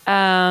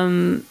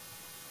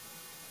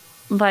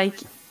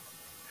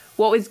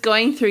what was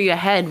going through your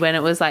head when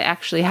it was, like,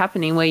 actually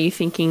happening? Were you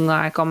thinking,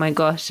 like, oh my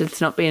gosh, it's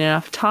not been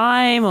enough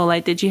time? Or,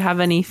 like, did you have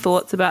any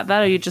thoughts about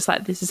that? Or you're just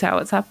like, this is how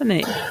it's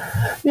happening?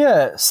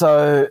 Yeah.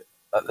 So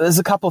there's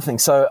a couple of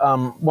things. So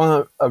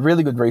a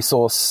really good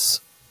resource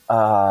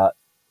that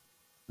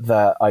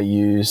I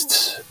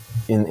used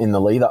in the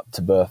lead up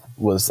to birth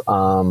was,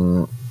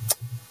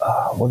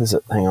 what is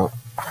it? Hang on.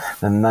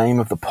 The name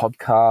of the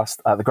podcast,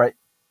 The Great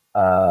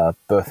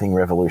Birthing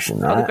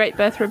Revolution, right? The Great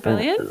Birth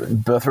Rebellion?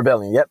 Birth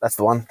Rebellion, yep, that's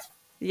the one.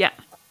 Yeah.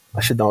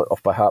 I should know it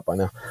off by heart by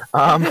now.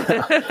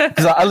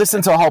 Because I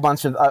listened to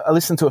I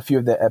listened to a few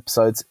of their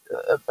episodes,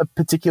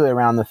 particularly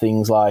around the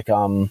things like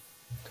vitamin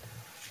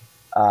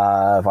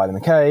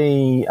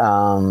K,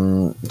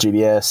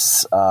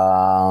 GBS,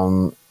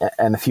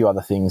 and a few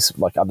other things,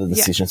 like other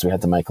decisions we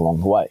had to make along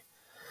the way.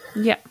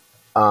 Yeah.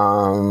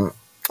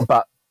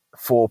 But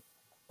for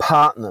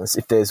partners,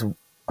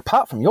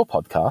 apart from your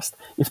podcast,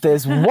 if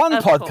there's one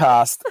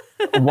podcast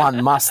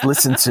one must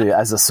listen to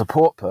as a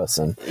support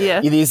person,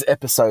 it is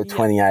episode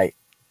 28.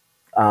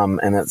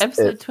 And it's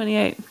episode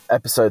 28.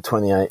 Episode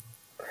 28.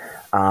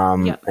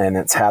 And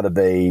it's how to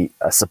be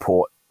a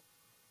support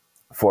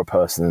for a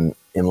person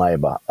in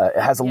labour.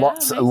 It has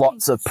lots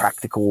of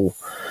practical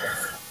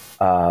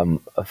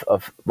lots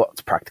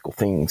of practical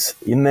things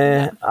in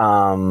there.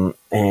 And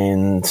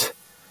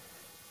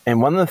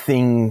one of the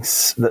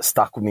things that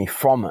stuck with me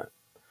from it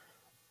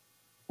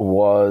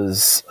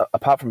was,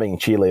 apart from being a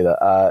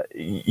cheerleader,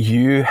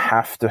 you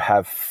have to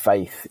have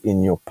faith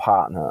in your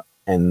partner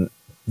and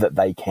that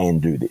they can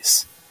do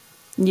this.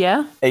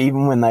 Yeah.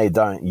 Even when they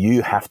don't,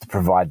 you have to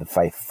provide the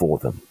faith for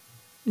them.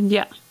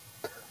 Yeah.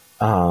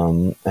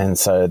 And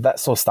so that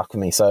sort of stuck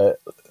with me. So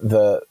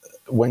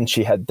when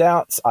she had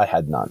doubts, I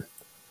had none.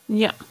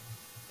 Yeah.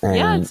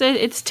 And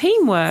it's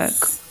teamwork.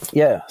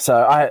 Yeah. So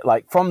I,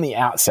 from the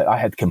outset, I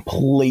had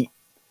complete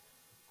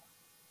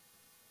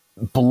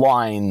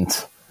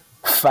blind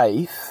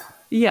faith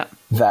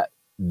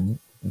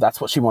that's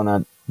what she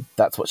wanted,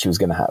 that's what she was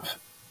going to have.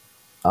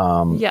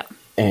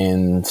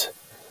 And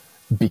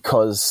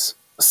because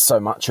so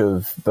much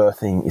of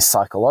birthing is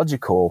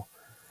psychological,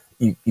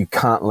 you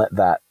can't let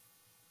that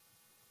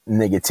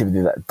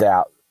negativity, that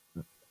doubt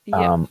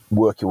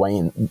work your way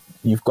in.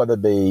 You've got to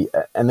be,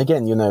 and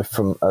again,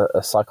 from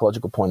a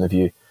psychological point of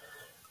view,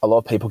 a lot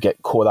of people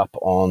get caught up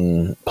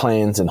on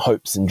plans and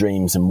hopes and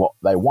dreams and what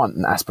they want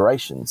and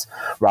aspirations,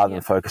 rather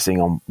than focusing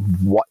on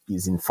what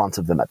is in front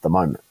of them at the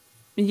moment.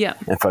 Yeah.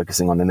 And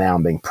focusing on the now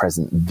and being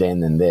present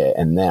then and there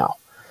and now.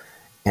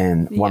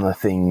 And one of the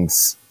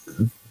things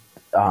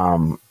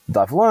that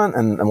I've learned,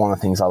 and one of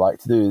the things I like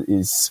to do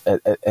is,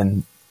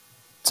 and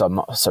so I'm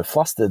not so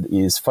flustered,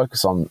 is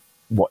focus on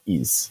what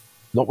is.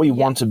 Not what you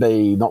want to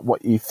be, not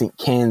what you think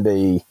can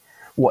be.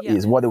 What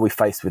is? What are we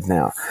faced with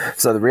now?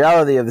 So the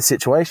reality of the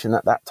situation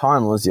at that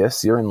time was,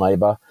 yes, you're in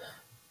labour.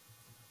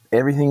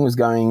 Everything was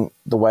going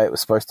the way it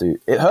was supposed to.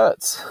 It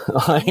hurts.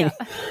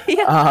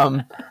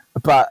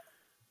 But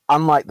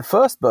unlike the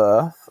first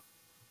birth,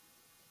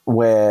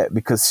 where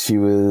because she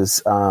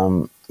was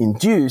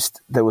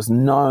induced, there was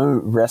no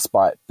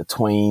respite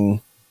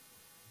between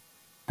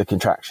the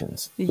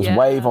contractions. It was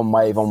wave on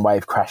wave on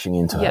wave crashing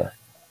into her.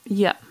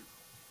 Yeah.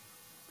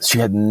 She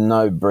had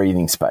no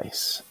breathing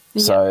space.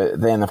 So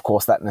then, of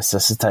course, that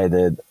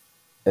necessitated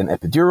an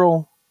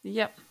epidural.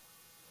 Yep.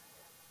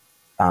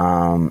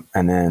 And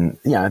then,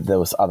 there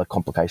was other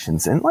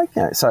complications. And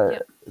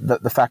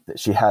the fact that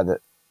she had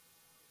it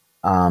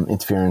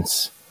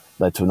interference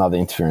led to another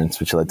interference,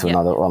 which led to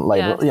another one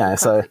later.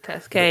 So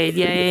cascade.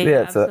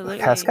 It's a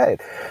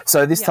cascade.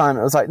 So this time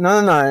it was like,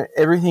 no,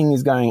 everything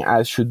is going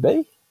as should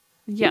be.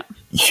 Yeah.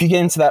 If you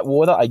get into that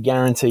water, I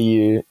guarantee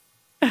you,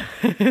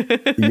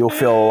 you'll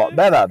feel a lot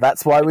better.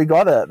 That's why we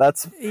got it.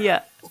 That's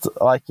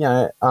like,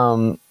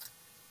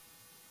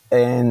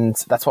 and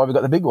that's why we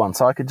got the big one,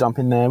 so I could jump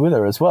in there with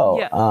her as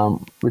well,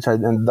 which I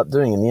ended up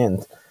doing in the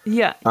end.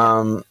 Yeah.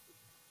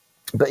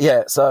 But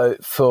yeah, so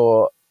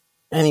for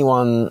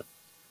anyone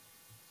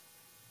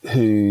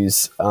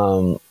who's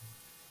a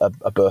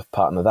birth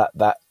partner,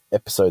 that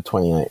episode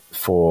 28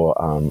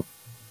 for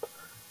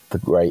the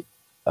Great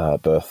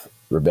Birth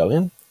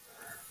Rebellion.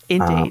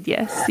 Indeed,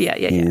 yes.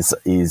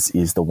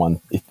 Is the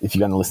one. If you're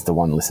going to listen to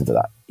one, listen to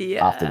that.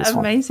 Yeah, after this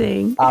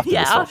amazing. One.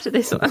 After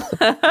this one.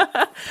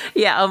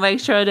 I'll make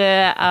sure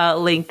to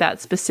link that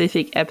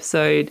specific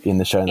episode in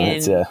the show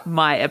notes.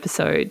 My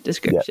episode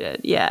description.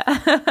 Yeah.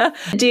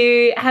 Do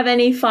you have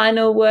any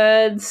final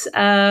words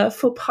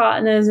for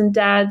partners and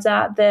dads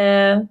out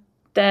there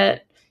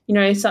that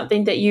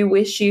something that you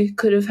wish you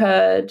could have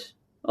heard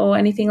or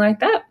anything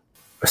like that?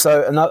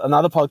 So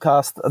another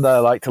podcast that I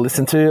like to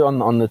listen to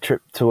on the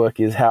trip to work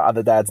is How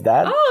Other Dads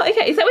Dad. Oh,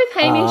 okay. Is that with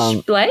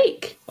Hamish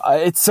Blake?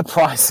 It's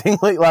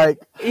surprisingly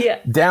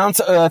down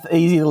to earth,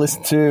 easy to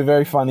listen to,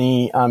 very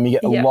funny. You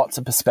get lots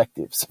of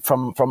perspectives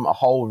from a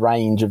whole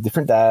range of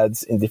different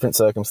dads in different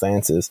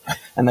circumstances,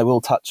 and they will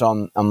touch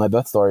on their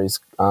birth stories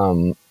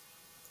in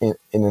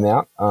and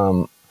out.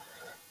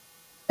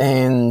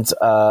 And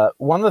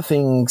one of the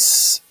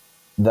things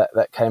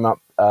that came up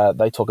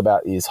they talk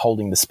about is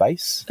holding the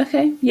space.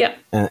 Okay, yeah.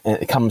 And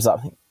it comes up,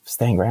 I think,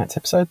 Stan Grant's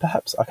episode,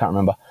 perhaps? I can't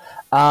remember.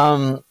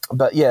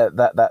 But yeah,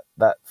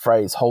 that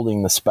phrase,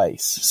 holding the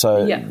space.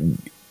 So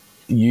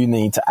you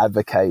need to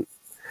advocate.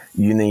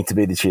 You need to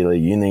be the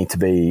cheerleader. You need to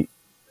be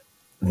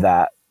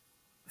that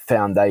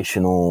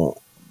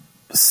foundational,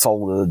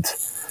 solid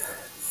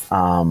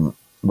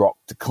rock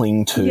to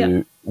cling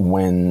to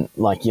when,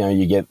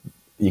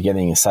 you're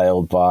getting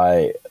assailed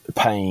by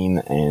pain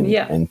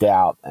and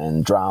doubt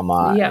and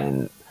drama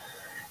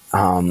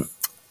and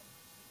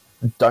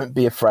don't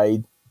be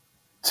afraid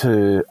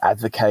to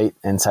advocate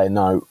and say,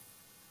 no,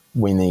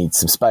 we need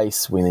some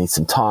space, we need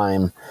some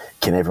time,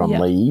 can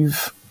everyone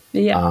leave?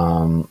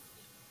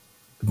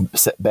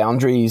 Set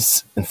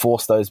boundaries,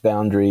 enforce those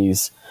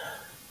boundaries,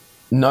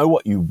 know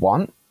what you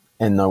want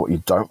and know what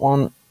you don't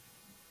want,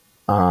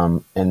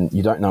 and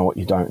you don't know what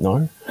you don't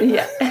know.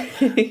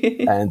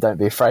 And don't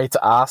be afraid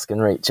to ask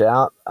and reach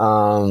out,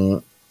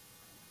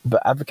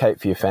 but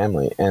advocate for your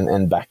family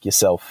and back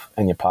yourself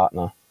and your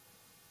partner.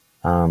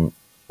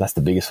 That's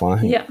the biggest one,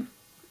 I think.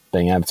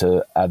 Being able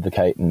to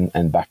advocate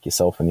and back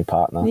yourself and your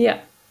partner.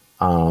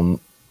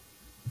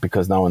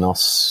 Because no one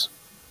else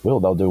will.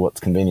 They'll do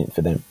what's convenient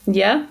for them.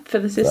 Yeah, for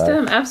the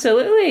system. So.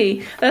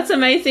 Absolutely. That's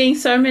amazing.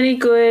 So many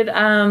good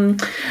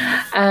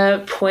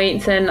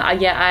points. And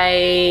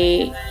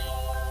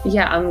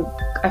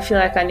I feel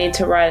like I need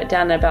to write it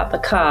down about the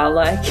car.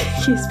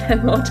 You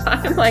spend more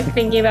time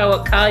thinking about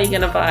what car you're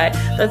going to buy.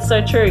 That's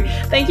so true.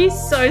 Thank you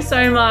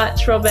so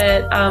much,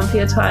 Robert, for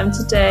your time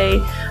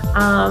today.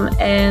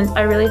 And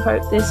I really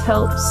hope this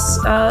helps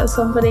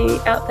somebody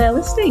out there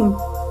listening.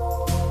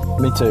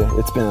 Me too.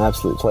 It's been an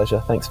absolute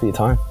pleasure. Thanks for your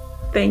time.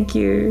 Thank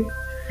you.